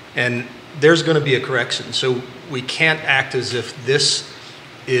 And there's going to be a correction. So we can't act as if this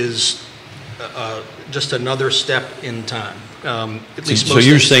is just another step in time. At least so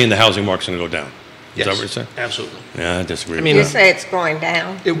you're saying the housing market's going to go down? Is Yes, that what you're saying? absolutely. Yeah, I disagree. I mean, You say it's going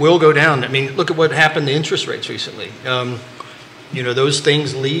down? it will go down. I mean, look at what happened to interest rates recently. Those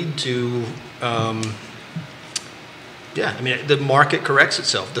things lead to, I mean, the market corrects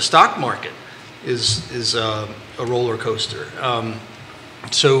itself. The stock market is a roller coaster.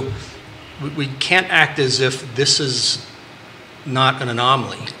 So we can't act as if this is not an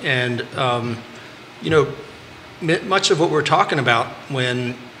anomaly. And, much of what we're talking about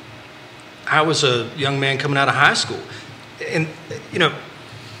when I was a young man coming out of high school, and,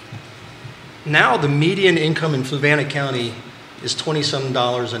 now the median income in Fluvanna County is $20-some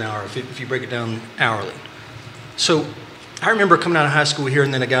an hour if you break it down hourly. So I remember coming out of high school here,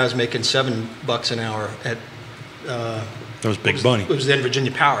 and then a guy was making $7 an hour at that was big money. It was then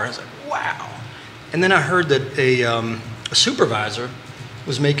Virginia Power. I was like, wow. And then I heard that a supervisor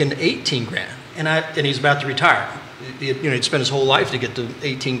was making 18 grand, and he's about to retire. He'd spent his whole life to get to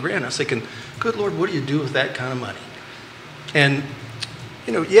 18 grand. I was thinking, good Lord, what do you do with that kind of money? And,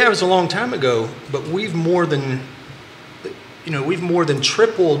 yeah, it was a long time ago, but we've more than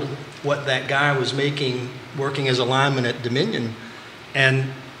tripled what that guy was making working as a lineman at Dominion.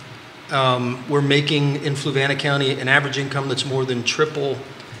 And we're making in Fluvanna County an average income that's more than triple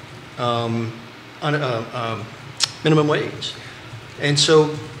minimum wage. And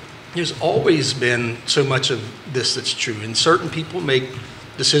so there's always been so much of this that's true. And certain people make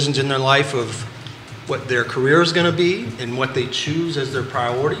decisions in their life of what their career is going to be and what they choose as their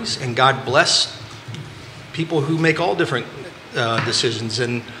priorities. And God bless people who make all different decisions.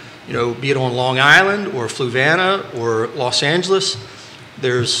 And, be it on Long Island or Fluvanna or Los Angeles,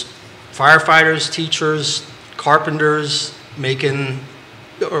 there's firefighters, teachers, carpenters making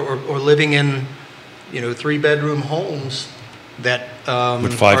or living in, 3-bedroom homes that are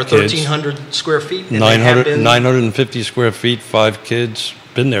 1,300 square feet. 950 square feet, 5 kids.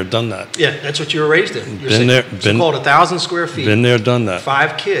 Been there, done that. Yeah, that's what you were raised in. Been called 1,000 square feet. Been there, done that.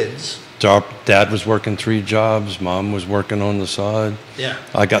 5 kids. Dad was working 3 jobs. Mom was working on the side. Yeah.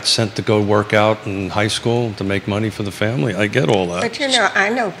 I got sent to go work out in high school to make money for the family. I get all that. But I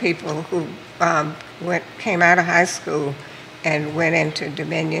know people who came out of high school and went into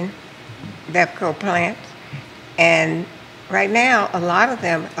Dominion, Vepco plant, and right now a lot of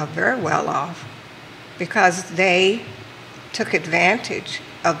them are very well off because they took advantage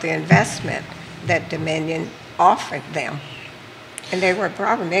of the investment that Dominion offered them. And they were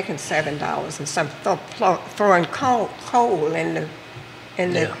probably making $7 and some throwing coal in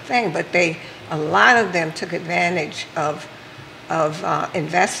the thing, but a lot of them took advantage of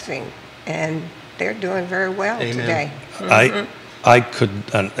investing, and they're doing very well today. Mm-hmm. I could,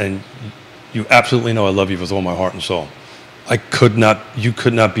 and you absolutely know I love you with all my heart and soul. You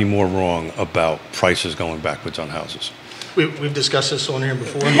could not be more wrong about prices going backwards on houses. We've discussed this on here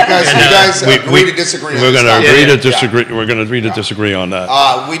before. You guys agree to disagree. We're going to agree to disagree. We're going to agree to disagree on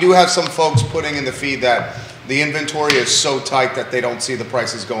that. We do have some folks putting in the feed that the inventory is so tight that they don't see the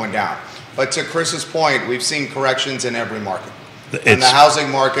prices going down. But to Chris's point, we've seen corrections in every market. And the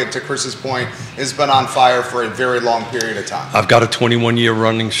housing market, to Chris's point, has been on fire for a very long period of time. I've got a 21-year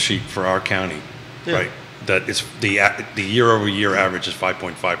running sheet for our county, right? That is the year-over-year average is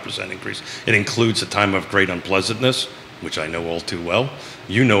 5.5% increase. It includes a time of great unpleasantness, which I know all too well.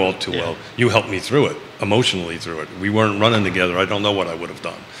 You know all too well. You helped me through it, emotionally through it. We weren't running together. I don't know what I would have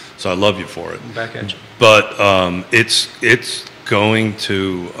done. So I love you for it. Back at you. But it's going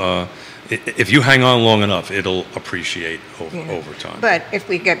to, if you hang on long enough, it'll appreciate over time. But if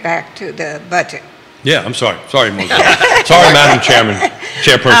we get back to the budget. Yeah, I'm sorry. Sorry, Mozell. Sorry, Madam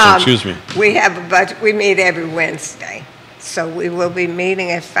Chairperson, excuse me. We have a budget. We meet every Wednesday. So we will be meeting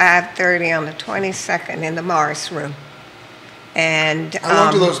at 5:30 on the 22nd in the Morris Room. And how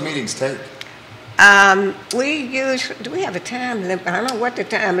long do those meetings take? We usually, do we have a time limit? I don't know what the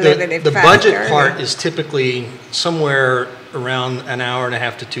time limit is. The budget part is typically somewhere around an hour and a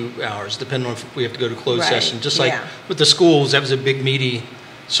half to 2 hours, depending on if we have to go to closed session. Just like with the schools, that was a big meaty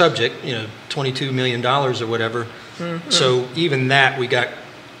subject, $22 million or whatever. Mm-hmm. So even that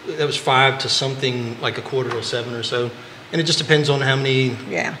that was 5 to something like 6:45 or so. And it just depends on how many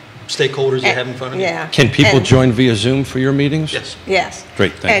stakeholders you have in front of you. Can people join via Zoom for your meetings? Yes. Yes.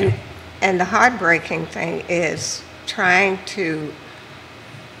 Great, thank you. And the heartbreaking thing is trying to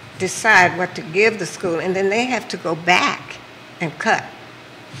decide what to give the school, and then they have to go back and cut.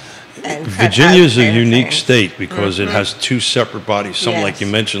 Virginia is a unique state because it has 2 separate bodies. Some, like you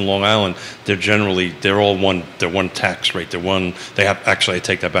mentioned, Long Island, they're all one tax rate. They have, actually, I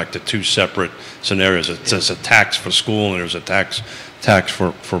take that back to 2 separate scenarios. There's a tax for school and there's a tax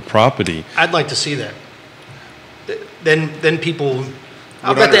for property. I'd like to see that. Then people,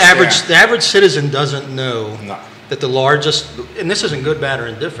 I bet the average citizen doesn't know that the largest, and this isn't good, bad, or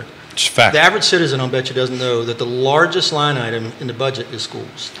indifferent. It's fact. The average citizen, I'll bet you, doesn't know that the largest line item in the budget is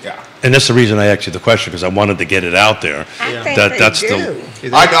schools. Yeah. And that's the reason I asked you the question, because I wanted to get it out there. I think they do. I bet you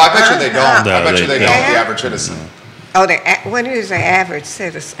they don't. I bet you they don't, the average citizen. Oh, what is the average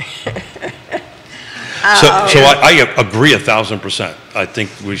citizen? So I agree 1,000%. I think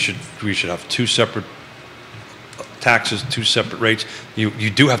we should have 2 separate taxes, 2 separate rates. You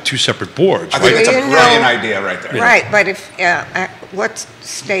do have 2 separate boards. I think it's a brilliant idea right there. Right, but if what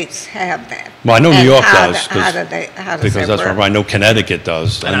states have that? Well, I know New York does, how does because that's work? where I know Connecticut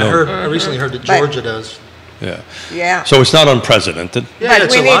does. And I recently heard that Georgia does. Yeah. Yeah. So it's not unprecedented. Yeah,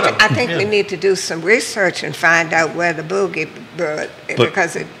 but I think we need to do some research and find out where the boogie bird,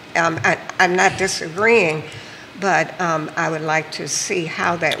 because I'm not disagreeing, but I would like to see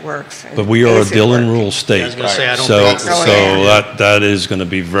how that works. But we are a Is it Dillon working? rule state. I was going to say, I don't So, think so so. that is going to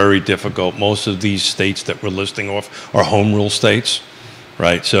be very difficult. Most of these states that we're listing off are home rule states,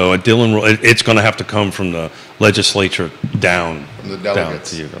 right? So a Dillon rule, it's going to have to come from the legislature down, From the down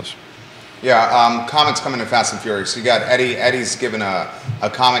delegates. to you guys. Yeah, comments coming in fast and furious. You got Eddie. Eddie's given a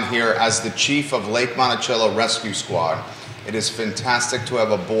comment here. As the chief of Lake Monticello Rescue Squad, it is fantastic to have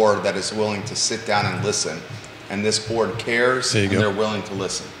a board that is willing to sit down and listen. And this board cares, and they're willing to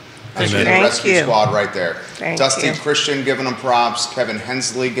listen. That's the Thank rescue you. squad right there. Thank Dusty you. Christian giving them props. Kevin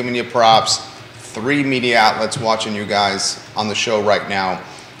Hensley giving you props. 3 media outlets watching you guys on the show right now.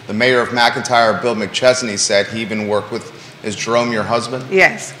 The mayor of McIntyre, Bill McChesney, said he even worked with, is Jerome your husband?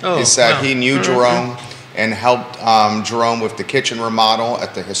 Yes. Oh, He said wow. he knew Jerome and helped Jerome with the kitchen remodel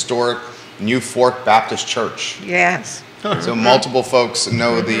at the historic New Fork Baptist Church. Yes. So multiple folks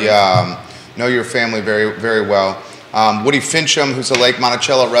know know your family very, very well. Woody Fincham, who's a Lake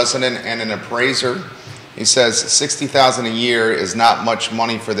Monticello resident and an appraiser, he says $60,000 a year is not much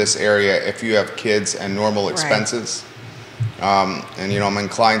money for this area if you have kids and normal expenses. And you know, I'm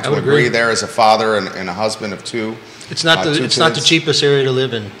inclined to agree there as a father and a husband of 2. It's not the two not the kids. cheapest area to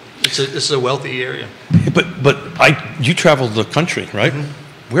live in. This is a wealthy area. But you travel the country, right?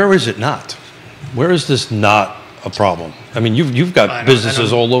 Where is it not? Where is this not a problem? I mean, you've got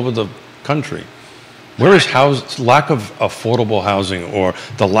businesses all over the country. Where is lack of affordable housing or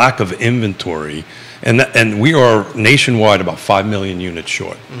the lack of inventory? And we are nationwide about 5 million units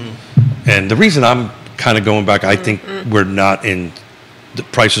short. And the reason I'm kind of going back, I think we're not in, the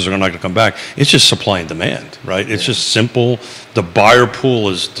prices are not going to come back. It's just supply and demand, right? It's just simple. The buyer pool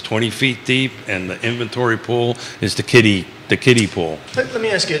is 20 feet deep, and the inventory pool is the kiddie pool. Let me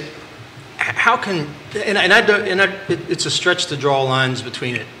ask you, how can, it's a stretch to draw lines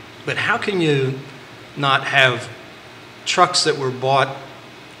between it, but how can you not have trucks that were bought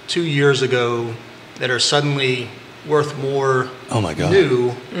 2 years ago that are suddenly worth more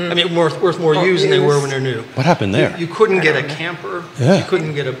new? I mean, worth more used than they were when they're new. What happened there? You couldn't get a camper. Yeah. You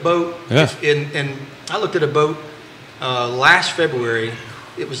couldn't get a boat. Yeah. And I looked at a boat last February.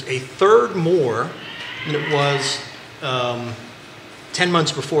 It was a third more than it was 10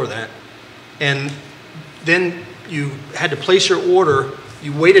 months before that. And then you had to place your order.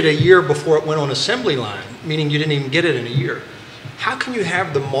 You waited a year before it went on assembly line, meaning you didn't even get it in a year. How can you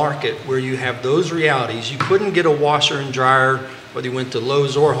have the market where you have those realities? You couldn't get a washer and dryer whether you went to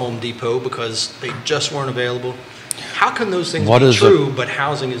Lowe's or Home Depot because they just weren't available. How can those things be true, but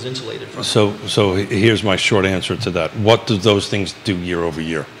housing is insulated from it? So here's my short answer to that. What do those things do year over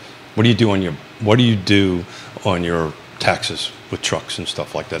year? What do you do on your taxes with trucks and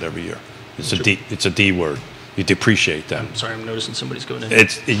stuff like that every year? It's a D word. You depreciate them. I'm sorry, I'm noticing somebody's going in.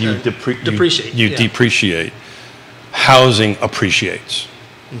 Depreciate. You yeah. depreciate. Housing appreciates.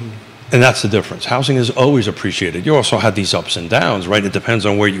 And that's the difference. Housing is always appreciated. You also had these ups and downs, right? It depends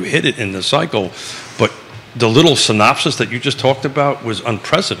on where you hit it in the cycle. But the little synopsis that you just talked about was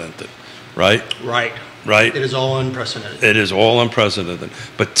unprecedented, right? Right. Right? It is all unprecedented. It is all unprecedented.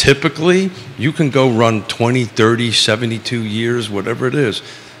 But typically, you can go run 20, 30, 72 years, whatever it is.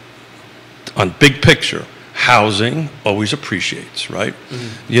 On big picture, housing always appreciates, right?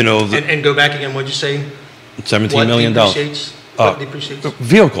 You know, and go back again, what'd you say? $17 million. What depreciates?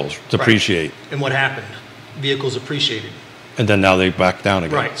 Vehicles depreciate. Right. And what happened? Vehicles appreciated. And then now they back down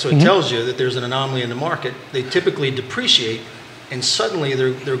again. Right. So it tells you that there's an anomaly in the market. They typically depreciate, and suddenly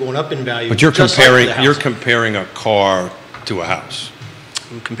they're going up in value. But you're just like the housing. comparing a car to a house.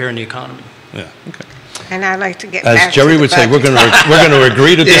 I'm comparing the economy. Yeah. Okay. And I'd like to get back As Jerry to the would say, budget. we're going to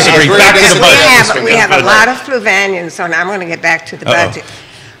agree to disagree. agree Back to to the disagree. budget. We have a lot of Fluvannians, so I'm going to get back to the budget.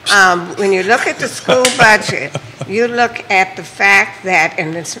 When you look at the school budget, you look at the fact that,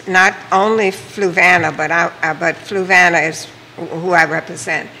 and it's not only Fluvanna, but Fluvanna is who I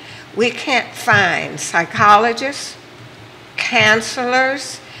represent. We can't find psychologists,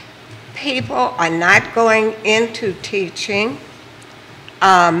 counselors. People are not going into teaching.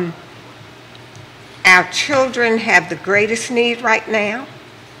 Our children have the greatest need right now.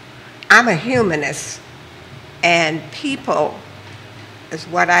 I'm a humanist, and people is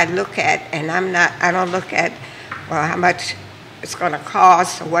what I look at, and I don't look at, well, how much it's going to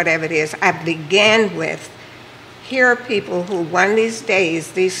cost or whatever it is. I began with, here are people who one of these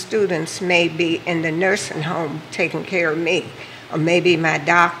days, these students may be in the nursing home taking care of me, or maybe my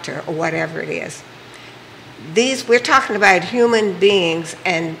doctor, or whatever it is. We're talking about human beings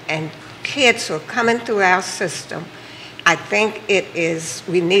and kids who are coming through our system. I think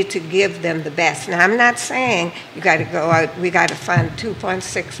we need to give them the best. Now, I'm not saying you got to go out, we got to fund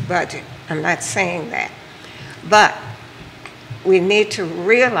 2.6 budget. I'm not saying that. But we need to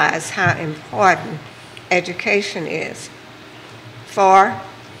realize how important education is for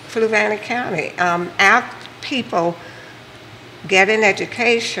Fluvanna County. Our people get an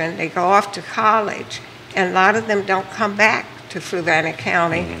education, they go off to college, and a lot of them don't come back to Fluvanna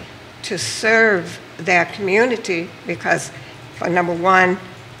County to serve their community because, for number one,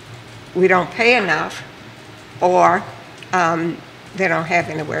 we don't pay enough, or they don't have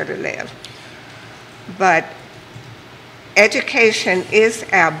anywhere to live. But education is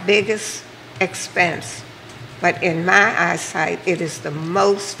our biggest expense, but in my eyesight, it is the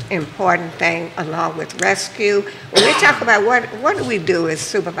most important thing along with rescue. When we talk about what do we do as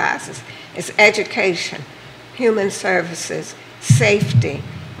supervisors, it's education, human services, safety.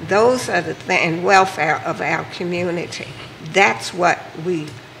 Those are the things, and welfare of our community. That's what we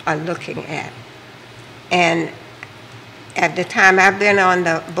are looking at. And at the time I've been on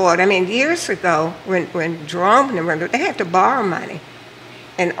the board, I mean, years ago, when Jerome and them, they had to borrow money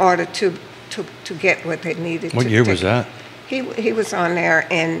in order to get what they needed. What year was that? He was on there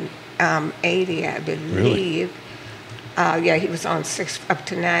in 80, I believe. Really? Yeah, he was on up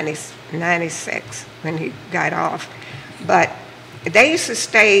to 96 when he got off. But they used to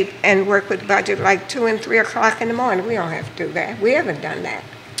stay and work with budget like 2 and 3 o'clock in the morning. We don't have to do that. We haven't done that.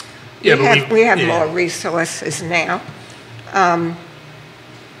 Yeah, we have more resources now.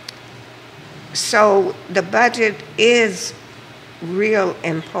 So the budget is real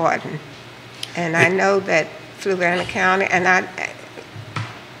important. And I know that Fluvanna County, and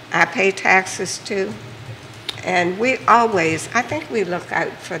I pay taxes too. And we always, I think we look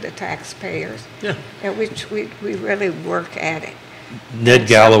out for the taxpayers. Yeah. And we really work at it. Ned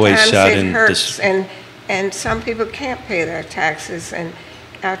Galloway sat in this. And some people can't pay their taxes, and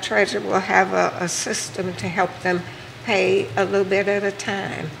our treasurer will have a system to help them pay a little bit at a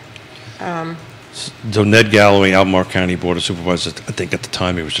time. So Ned Galloway, Albemarle County Board of Supervisors, I think at the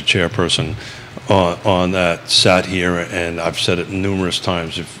time he was the chairperson on that, sat here, and I've said it numerous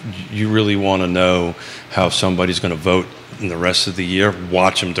times, if you really want to know how somebody's going to vote in the rest of the year,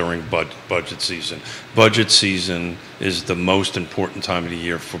 watch them during budget season. Budget season is the most important time of the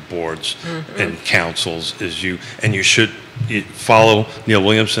year for boards and councils. You should follow Neil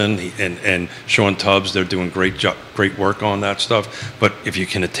Williamson and Sean Tubbs. They're doing great work on that stuff. But if you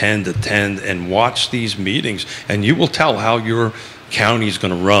can attend and watch these meetings, and you will tell how your county is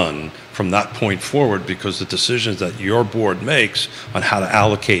going to run from that point forward, because the decisions that your board makes on how to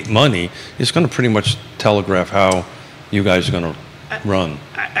allocate money is going to pretty much telegraph how you guys are going to run.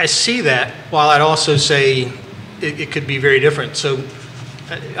 I see that, while I'd also say it could be very different. So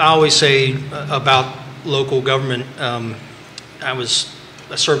I always say about local government, I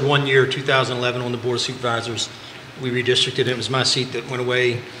served 1 year, 2011, on the Board of Supervisors. We redistricted. It was my seat that went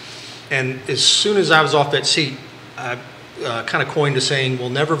away. And as soon as I was off that seat, I kind of coined a saying, we'll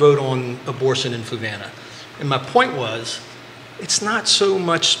never vote on abortion in Fluvanna. And my point was, it's not so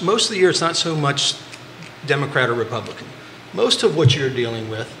much, most of the year it's not so much Democrat or Republican. Most of what you're dealing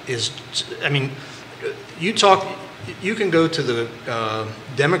with is, I mean, you can go to the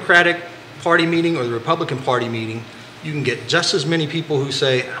Democratic Party meeting or the Republican Party meeting, you can get just as many people who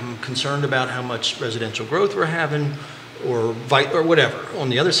say, I'm concerned about how much residential growth we're having, or whatever, on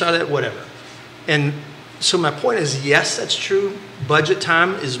the other side of that, whatever. And so my point is, yes, that's true. Budget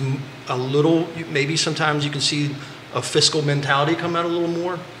time is a little, maybe sometimes you can see a fiscal mentality come out a little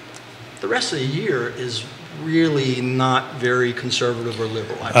more. The rest of the year is really not very conservative or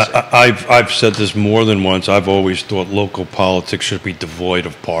liberal, I'd say. I've said this more than once. I've always thought local politics should be devoid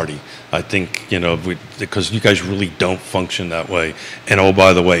of party. I think, because you guys really don't function that way. And oh,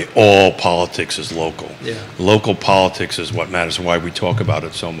 by the way, all politics is local. Yeah. Local politics is what matters, why we talk about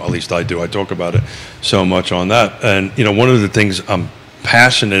it so much. At least I do. I talk about it so much on that. And, one of the things I'm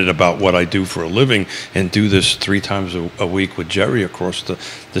passionate about what I do for a living, and do this 3 times a week with Jerry across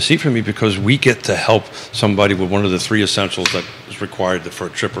the sea from me, because we get to help somebody with one of the 3 essentials that is required for a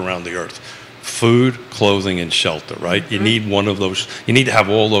trip around the earth: food, clothing, and shelter, right? You need one of those. You need to have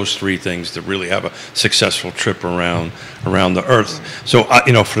all those 3 things to really have a successful trip around the earth. So,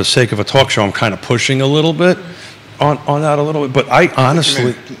 for the sake of a talk show, I'm kind of pushing a little bit on that a little bit, but I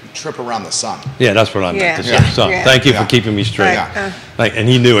honestly trip around the sun. Yeah, that's what I meant to say. So, thank you for keeping me straight. And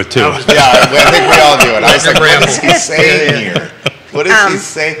he knew it too. I think we all knew it. I was like, what is he saying here? What is he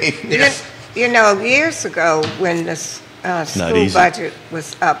saying? Years ago, when the school budget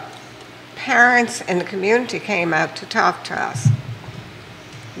was up, parents and the community came out to talk to us.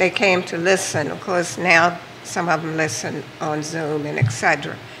 They came to listen. Of course, now some of them listen on Zoom and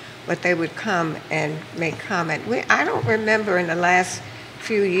etc. But they would come and make comment. I don't remember in the last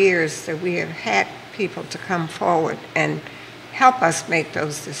few years that we have had people to come forward and help us make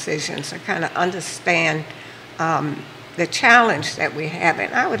those decisions and kind of understand the challenge that we have.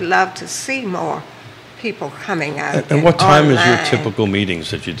 And I would love to see more people coming out. And what time online. is your typical meetings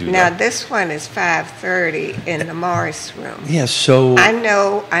that you do Now, that? this one is 5:30 in the Morris Room. Yeah, so... I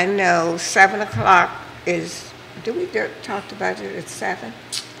know 7 o'clock is, do we talk about it at 7?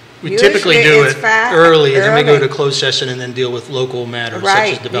 We typically do it early, and then we go to early. closed session and then deal with local matters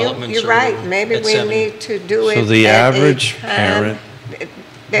Right. such as developments. You're or right. whatever Maybe at we 7. need to do it So the at average a time. parent...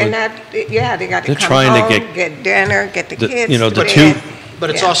 They're not, yeah, they got to They're come trying to home, get dinner, get the the- kids you know, to the bed. two- But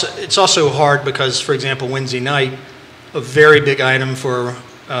it's Yeah. it's also hard because, for example, Wednesday night, a very big item for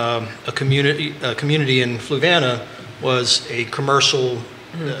a community in Fluvanna was a commercial,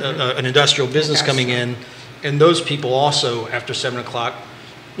 an industrial business coming in, and those people also, after 7 o'clock,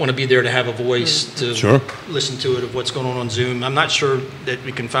 want to be there to have a voice to Sure. listen to it of what's going on Zoom. I'm not sure that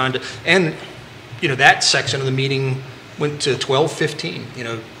we can find it, and that section of the meeting went to 12:15.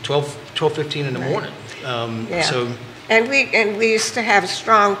 12:15 in the morning. Yeah. So. And we used to have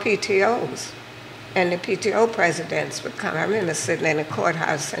strong PTOs, and the PTO presidents would come. I remember sitting in the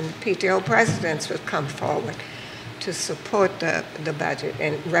courthouse, and PTO presidents would come forward to support the budget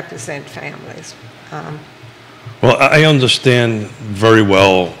and represent families. Well, I understand very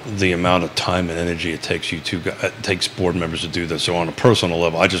well the amount of time and energy it takes it takes board members to do this. So on a personal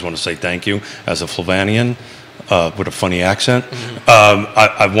level, I just want to say thank you as a Fluvannian with a funny accent.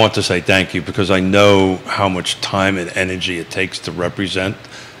 I want to say thank you because I know how much time and energy it takes to represent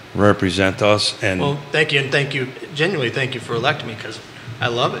us. And Well, thank you, and genuinely thank you for electing me because I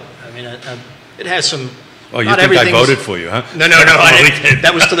love it. I mean, it has some. oh, you not think I everything's- voted for you, huh? No, I didn't.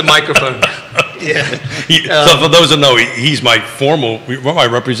 That was to the microphone. Yeah. So for those that know, he's my my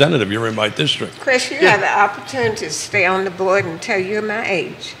representative. You're in my district. Chris, you have the opportunity to stay on the board until you're my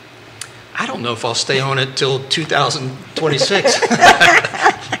age. I don't know if I'll stay on it till 2026.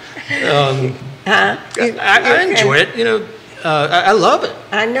 I enjoy it. I love it.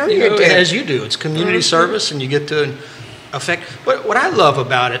 I know you do. As you do. It's community service, and you get to affect. What I love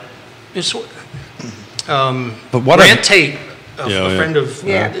about it is, But what Grant Tate, a Yeah. friend of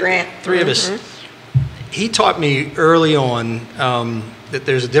Grant. three of us, he taught me early on that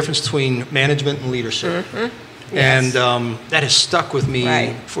there's a difference between management and leadership. Yes. And that has stuck with me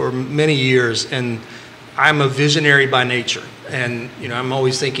Right. for many years. And I'm a visionary by nature. And, I'm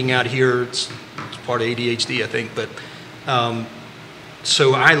always thinking out here. It's part of ADHD, I think. But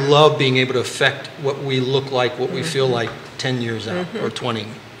so I love being able to affect what we look like, what we feel like 10 years out or 20.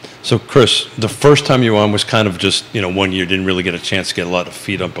 So, Chris, the first time you were on was kind of just, 1 year, didn't really get a chance to get a lot of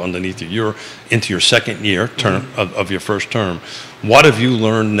feet up underneath you. You're into your second year term of your first term. What have you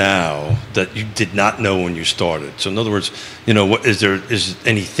learned now that you did not know when you started? So, in other words, what is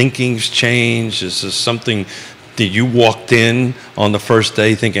any thinking's changed? Is this something that you walked in on the first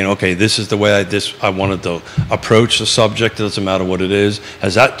day thinking, okay, this is the way I wanted to approach the subject, it doesn't matter what it is?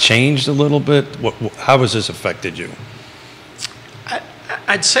 Has that changed a little bit? How has this affected you?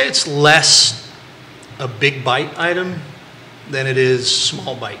 I'd say it's less a big bite item than it is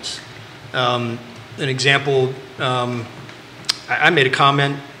small bites. An example, I made a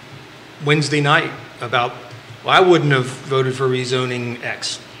comment Wednesday night about, well, I wouldn't have voted for rezoning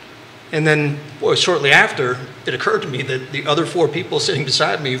X. And then, shortly after, it occurred to me that the other 4 people sitting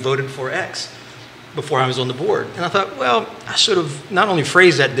beside me voted for X before I was on the board. And I thought, well, I should have not only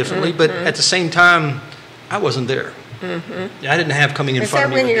phrased that differently, but at the same time, I wasn't there. I didn't have coming in front of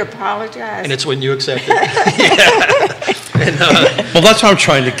me. Is that when you apologize? And it's when you accept it. Yeah. And, well, that's what I'm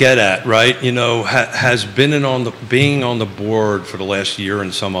trying to get at, right? Has being on the board for the last year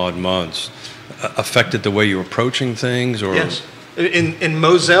and some odd months affected the way you're approaching things? Or yes. In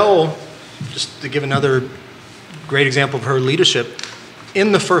Mozell, just to give another great example of her leadership,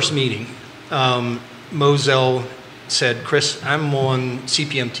 in the first meeting, Mozell said, Chris, I'm on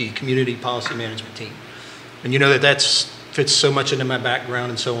CPMT, Community Policy Management Team. And that fits so much into my background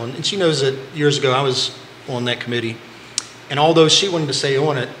and so on. And she knows that years ago I was on that committee. And although she wanted to stay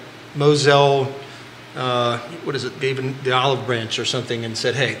on it, Mozell, gave the olive branch or something and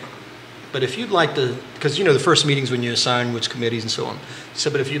said, hey, but if you'd like to, because the first meeting's when you assign which committees and so on. She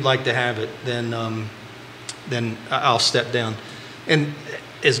said, but if you'd like to have it, then I'll step down. And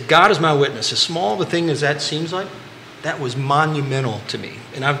as God is my witness, as small of a thing as that seems like, that was monumental to me.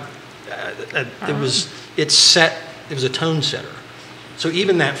 And it was a tone setter. So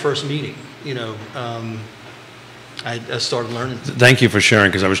even that first meeting, I started learning. Thank you for sharing,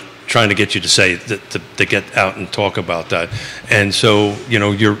 because I was trying to get you to say that to get out and talk about that. And so, you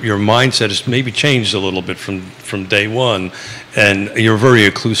know, your mindset has maybe changed a little bit from day one, and you're a very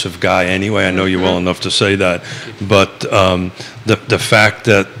inclusive guy anyway. I know you well enough to say that, but the fact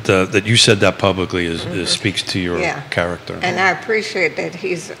that you said that publicly is speaks to your character. And I appreciate that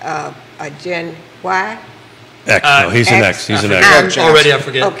he's a Gen Y. X, no, he's an X. He's an X. Already, I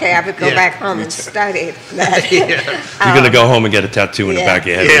forget. Okay, I would go back home and study that. You're going to go home and get a tattoo in the back of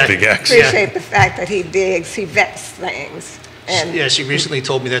your head with a big X. I appreciate the fact that he digs, he vets things. And yeah, she recently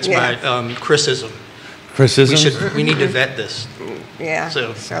told me that's my criticism. Criticism? We need to vet this. Yeah.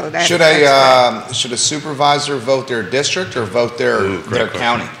 So that's, should a supervisor vote their district or vote their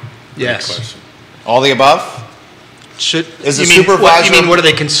county? Yes. All the above? Is the supervisor? You mean what are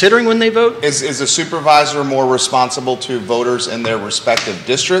they considering when they vote? Is the supervisor more responsible to voters in their respective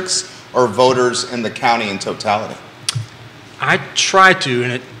districts or voters in the county in totality? I tried to,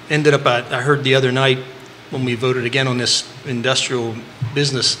 and it ended up. I heard the other night when we voted again on this industrial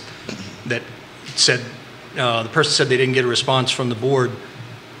business that said the person said they didn't get a response from the board,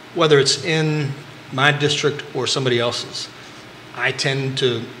 whether it's in my district or somebody else's. I tend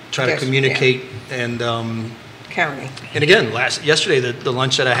to try to communicate and. County. And again, yesterday the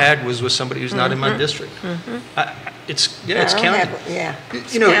lunch that I had was with somebody who's not in my district. It's county.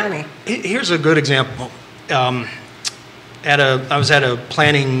 It's county. Here's a good example. I was at a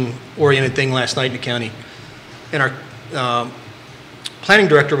planning oriented thing last night in the county, and our planning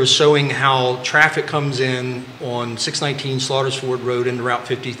director was showing how traffic comes in on 619 Slaughtersford Road into Route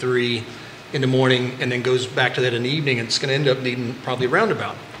 53 in the morning and then goes back to that in the evening, and it's going to end up needing probably a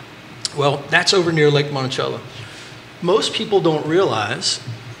roundabout. Well, that's over near Lake Monticello. Most people don't realize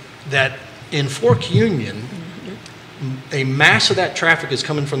that in Fork Union, a mass of that traffic is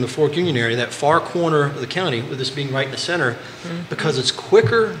coming from the Fork Union area, that far corner of the county, with this being right in the center, because it's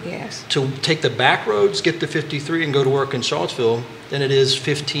quicker to take the back roads, get to 53 and go to work in Charlottesville than it is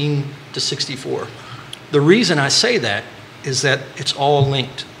 15 to 64. The reason I say that is that it's all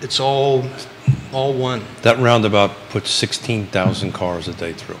linked. It's all one. That roundabout puts 16,000 cars a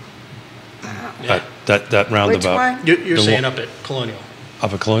day through. That roundabout. You're saying up at Colonial.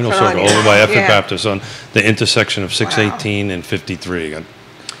 Up at Colonial Circle, all the way after Baptist, on the intersection of 618 and 53.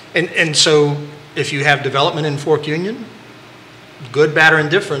 And so if you have development in Fork Union, good, bad, or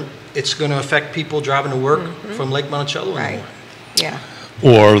indifferent, it's going to affect people driving to work from Lake Monticello in the morning. Yeah.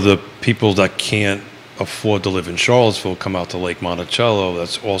 Or the people that can't afford to live in Charlottesville come out to Lake Monticello.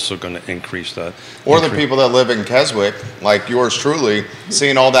 That's also going to increase that. Or the people that live in Keswick, like yours truly,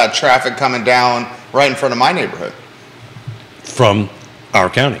 seeing all that traffic coming down right in front of my neighborhood. From our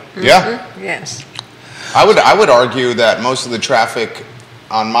county. Yeah. Yes. I would argue that most of the traffic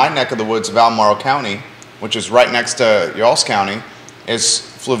on my neck of the woods of Albemarle County, which is right next to y'all's county, is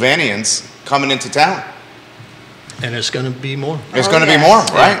Fluvannians coming into town. And it's going to be more. There's going to be more,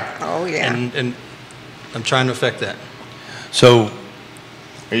 right? Oh, yeah. And I'm trying to affect that. So,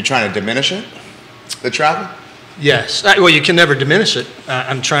 are you trying to diminish it, the traffic? Yes. Well, you can never diminish it.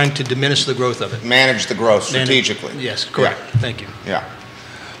 I'm trying to diminish the growth of it. Manage the growth strategically. Yes, correct. Yeah. Thank you. Yeah.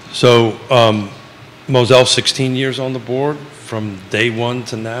 So, Mozell, 16 years on the board, from day one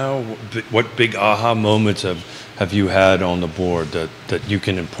to now. What big aha moments have you had on the board that you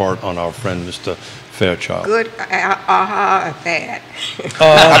can impart on our friend, Mr. Fairchild? Good aha or bad?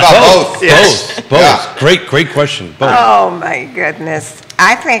 How about both? Yes. Both. Yeah. Great question. Both. Oh, my goodness.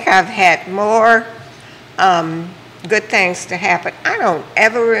 I think I've had more good things to happen. I don't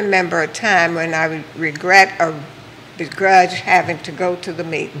ever remember a time when I regret or begrudge having to go to the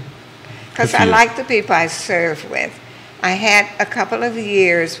meeting, because I like the people I serve with. I had a couple of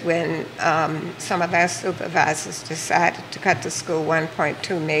years when some of our supervisors decided to cut the school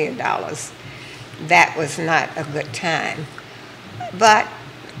 $1.2 million. That was not a good time. But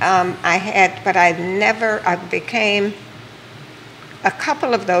I became a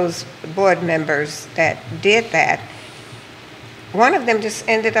couple of those board members that did that. One of them just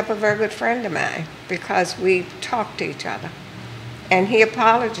ended up a very good friend of mine because we talked to each other. And he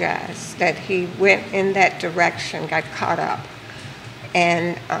apologized that he went in that direction, got caught up.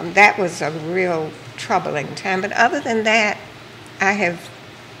 And that was a real troubling time. But other than that, I have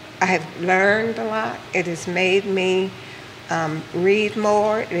learned a lot. It has made me read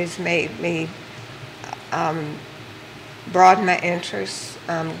more. It has made me broaden my interests,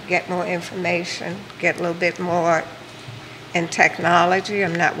 get more information, get a little bit more in technology.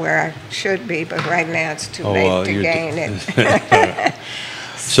 I'm not where I should be, but right now it's too late to gain it.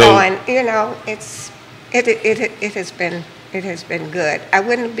 So, and you know, it has been good. I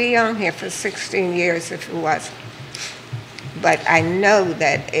wouldn't be on here for 16 years if it wasn't. but I know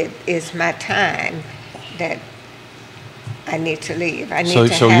that it is my time that I need to leave. I need to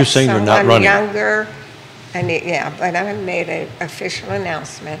So have you're saying you're not someone running? younger. Yeah, but I haven't made an official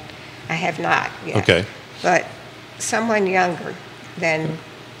announcement. I have not yet. Okay. But someone younger than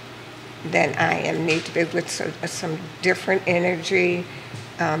I am need to be with some different energy,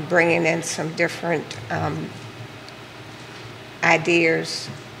 bringing in some different ideas.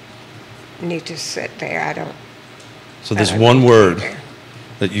 Need to sit there. I don't. So there's I don't one need to be word there.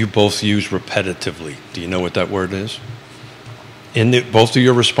 that you both use repetitively. Do you know what that word is? In both of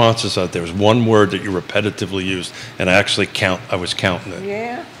your responses out there's one word that you repetitively used, and I was counting it.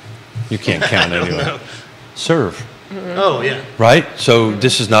 Yeah. You can't count anyway. Serve. Oh, yeah. Right? So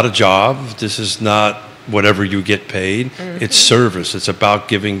this is not a job. This is not whatever you get paid. It's service. It's about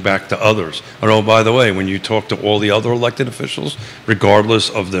giving back to others. And oh, by the way, when you talk to all the other elected officials, regardless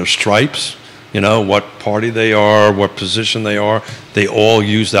of their stripes, what party they are, what position they are, they all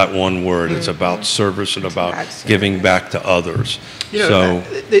use that one word. It's about service and about giving back to others.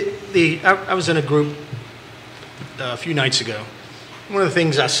 I was in a group a few nights ago. One of the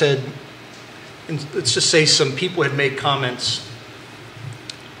things I said, and let's just say some people had made comments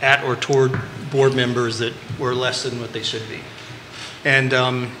at or toward board members that were less than what they should be. And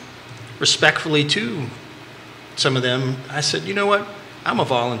respectfully to some of them, I said, you know what? I'm a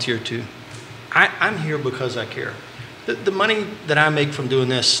volunteer too. I'm here because I care. The money that I make from doing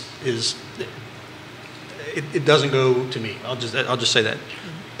this it doesn't go to me. I'll just say that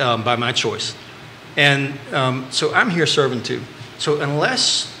by my choice. And so I'm here serving too. So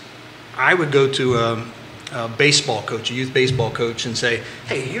unless I would go to a baseball coach, a youth baseball coach, and say,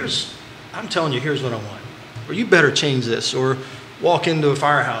 hey, I'm telling you, here's what I want. Or you better change this. Or walk into a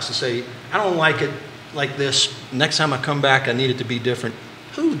firehouse and say, I don't like it like this. Next time I come back, I need it to be different.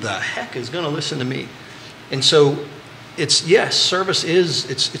 Who the heck is going to listen to me? And so service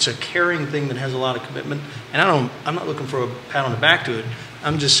it's a caring thing that has a lot of commitment. And I'm not looking for a pat on the back to it.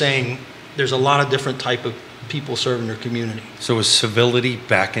 I'm just saying there's a lot of different type of people serving their community. So is civility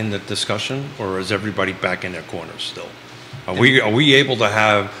back in the discussion, or is everybody back in their corners still? Are we able to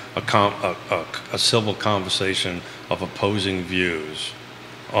have a civil conversation of opposing views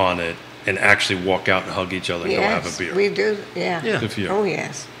on it and actually walk out and hug each other and go have a beer? We do, yeah. Good for you. Oh,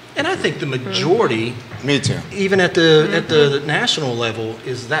 yes. And I think the majority, Me too. even at the national level,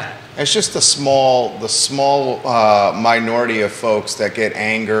 is that. It's just the small minority of folks that get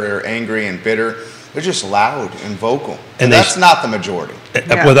angry and bitter. They're just loud and vocal, and that's not the majority.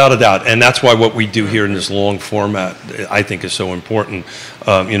 No. Without a doubt, and that's why what we do here in this long format, I think, is so important.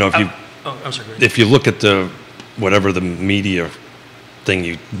 If you look at whatever the media thing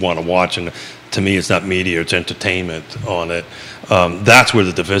you want to watch, and to me, it's not media; it's entertainment on it. That's where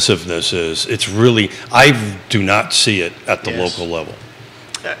the divisiveness is. It's really, I do not see it at the local level.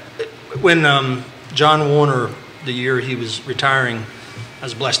 When John Warner, the year he was retiring, I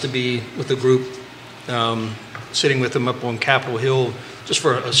was blessed to be with a group sitting with him up on Capitol Hill just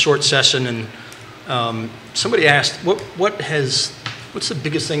for a short session, and somebody asked, what's the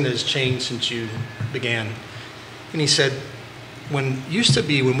biggest thing that has changed since you began? And he said, when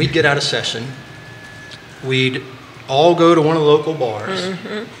we'd get out of session, we'd all go to one of the local bars,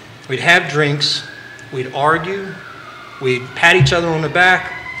 we'd have drinks, we'd argue, we'd pat each other on the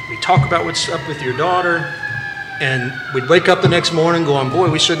back, we'd talk about what's up with your daughter, and we'd wake up the next morning going, boy,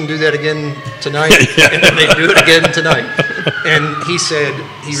 we shouldn't do that again tonight. And then they'd do it again tonight. And he said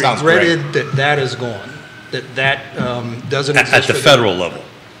he regretted that is gone, that doesn't exist. At the federal level.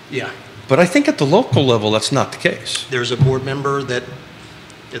 Yeah. But I think at the local level, that's not the case. There's a board member that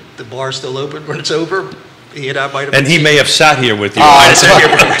the bar's still open when it's over. He had a bite of and he may have sat here with you.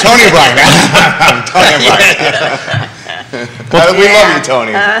 Tony Bryan. Tony Bryan. We love you,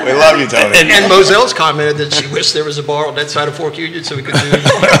 Tony. We love you, Tony. And Mozell's commented that she wished there was a bar on that side of Fork Union so we could do it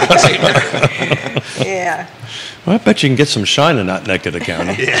at the same time. Yeah. Well, I bet you can get some shine in that neck of the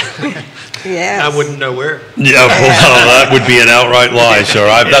county. Yeah. Yes. I wouldn't know where. Yeah, well, that would be an outright lie, sir.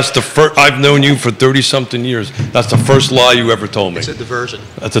 That's the first. I've known you for 30-something years. That's the first lie you ever told me. It's a diversion.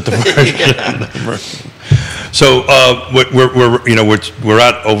 That's a diversion. So we're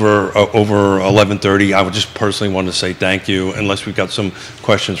at over 11:30. I would just personally want to say thank you. Unless we've got some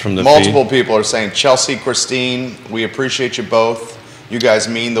questions from the multiple people are saying, Chelsea, Christine, we appreciate you both. You guys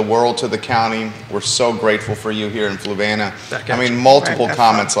mean the world to the county. We're so grateful for you here in Fluvanna. I mean, multiple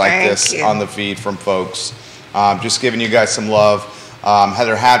comments like this on the feed from folks. Just giving you guys some love.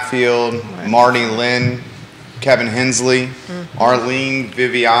 Heather Hatfield, Marty Lynn, Kevin Hensley, Arlene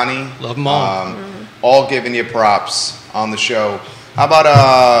Viviani. Love them all. All giving you props on the show. How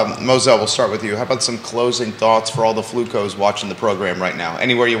about, Mozell, we'll start with you. How about some closing thoughts for all the Flucos watching the program right now?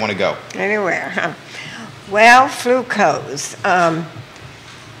 Anywhere you want to go. Anywhere, huh? Well, Flucos,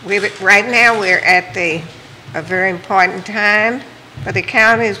 right now we're at a very important time for the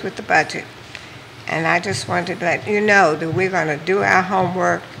counties with the budget. And I just wanted to let you know that we're going to do our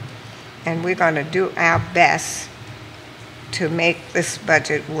homework and we're going to do our best to make this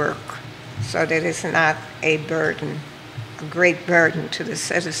budget work so that it's not a burden, a great burden to the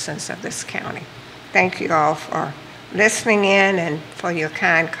citizens of this county. Thank you all for listening in and for your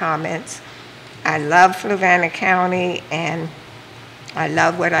kind comments. I love Fluvanna County and I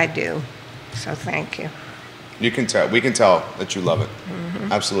love what I do, so thank you. You can tell. We can tell that you love it.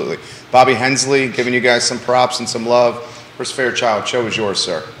 Absolutely. Bobby Hensley, giving you guys some props and some love. Chris Fairchild, show is yours,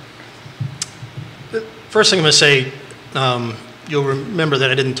 sir. The first thing I'm going to say, you'll remember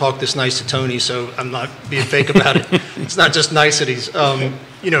that I didn't talk this nice to Tony, so I'm not being fake about it. It's not just niceties.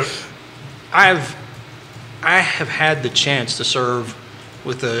 You know, I have had the chance to serve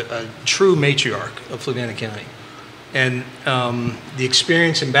with a true matriarch of Fluvanna County. And the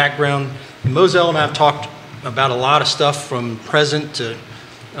experience and background, and Mozell and I have talked about a lot of stuff from present to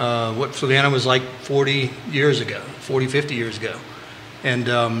what Fluvanna was like 40 years ago, 40, 50 years ago.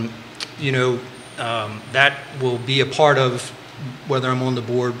 And, you know, that will be a part of whether I'm on the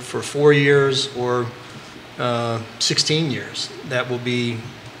board for 4 years or 16 years. That will be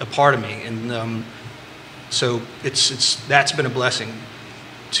a part of me. And so that's been a blessing.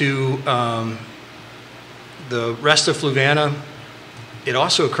 To the rest of Fluvanna, it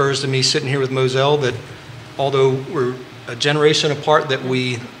also occurs to me sitting here with Mozell that although we're a generation apart, that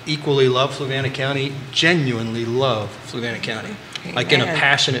we equally love Fluvanna County, genuinely love Fluvanna County, Amen. Like in a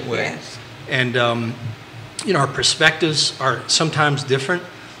passionate way. Yes. And, you know, our perspectives are sometimes different,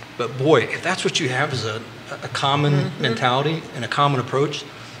 but boy, if that's what you have is a common mentality and a common approach,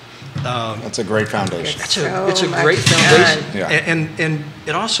 That's a great foundation. it's a great foundation. Yeah. And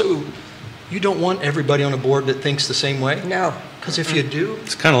it also, you don't want everybody on a board that thinks the same way. No. Because if you do,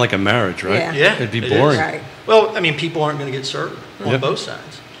 It's kind of like a marriage, right? Yeah. yeah, It'd be it boring. is. Right. Well, I mean, people aren't going to get served on Yeah. both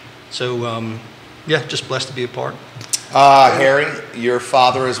sides. So, yeah, just blessed to be a part. Harry, your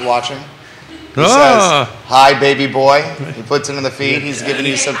father is watching. He Ah. says, hi, baby boy. He puts it in the feed. He's giving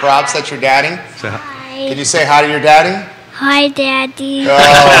you some props. That's your daddy. Can you say hi to your daddy? Hi, Daddy.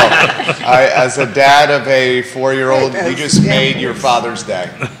 As a dad of a 4-year-old, you just made your father's day.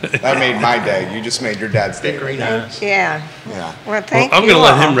 That made my day. You just made your dad's day. Big green eyes. Yeah. Yeah. Well, thank I'm you going to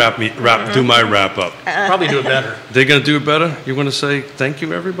let all. him do my wrap up. Probably do it better. They're going to do it better? You want to say thank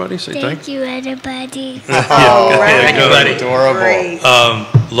you, everybody? Say Thank you, everybody. Oh, right. adorable. Great.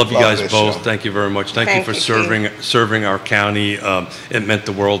 Love you Love guys this both. show. Thank you very much. Thank you Thank for you, serving our county. It meant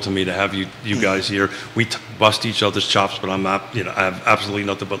the world to me to have you guys here. We bust each other's chops, but I have absolutely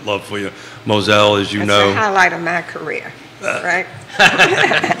nothing but love for you, Mozell, as you That's know. the highlight of my career, right?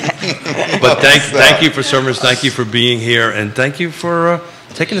 But thank you for serving us. Thank you for being here, and thank you for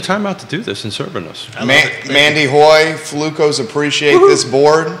taking the time out to do this and serving us. Mandy Hoy, Flucos appreciate this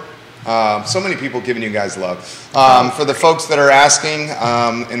board. So many people giving you guys love. For the folks that are asking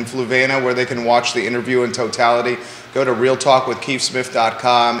in Fluvanna where they can watch the interview in totality, go to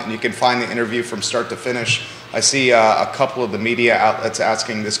realtalkwithkeithsmith.com and you can find the interview from start to finish. I see a couple of the media outlets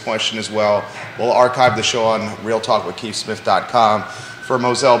asking this question as well. We'll archive the show on realtalkwithkeithsmith.com. For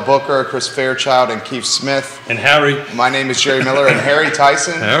Mozell Booker, Chris Fairchild, and Keith Smith. And Harry. My name is Jerry Miller and Harry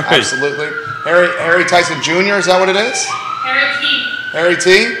Tyson. Harry. Absolutely. Harry Tyson Jr., is that what it is? Harry Keith. Harry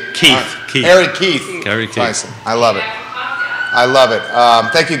T? Keith. Harry Keith. Harry Keith. Tyson. I love it. I love it.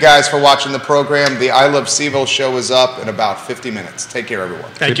 Thank you guys for watching the program. The I Love CVille show is up in about 50 minutes. Take care,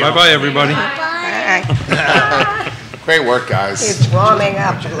 everyone. Thank you. Bye-bye, everybody. Bye. Great work, guys. It's warming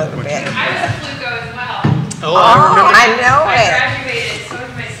up a little bit. I was a Fluco as well. Oh, I remember. I know I it. graduated, so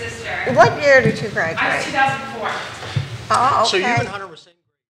was my sister. What year did you I was graduate? 2004. Oh, okay. So you and Hunter were saying.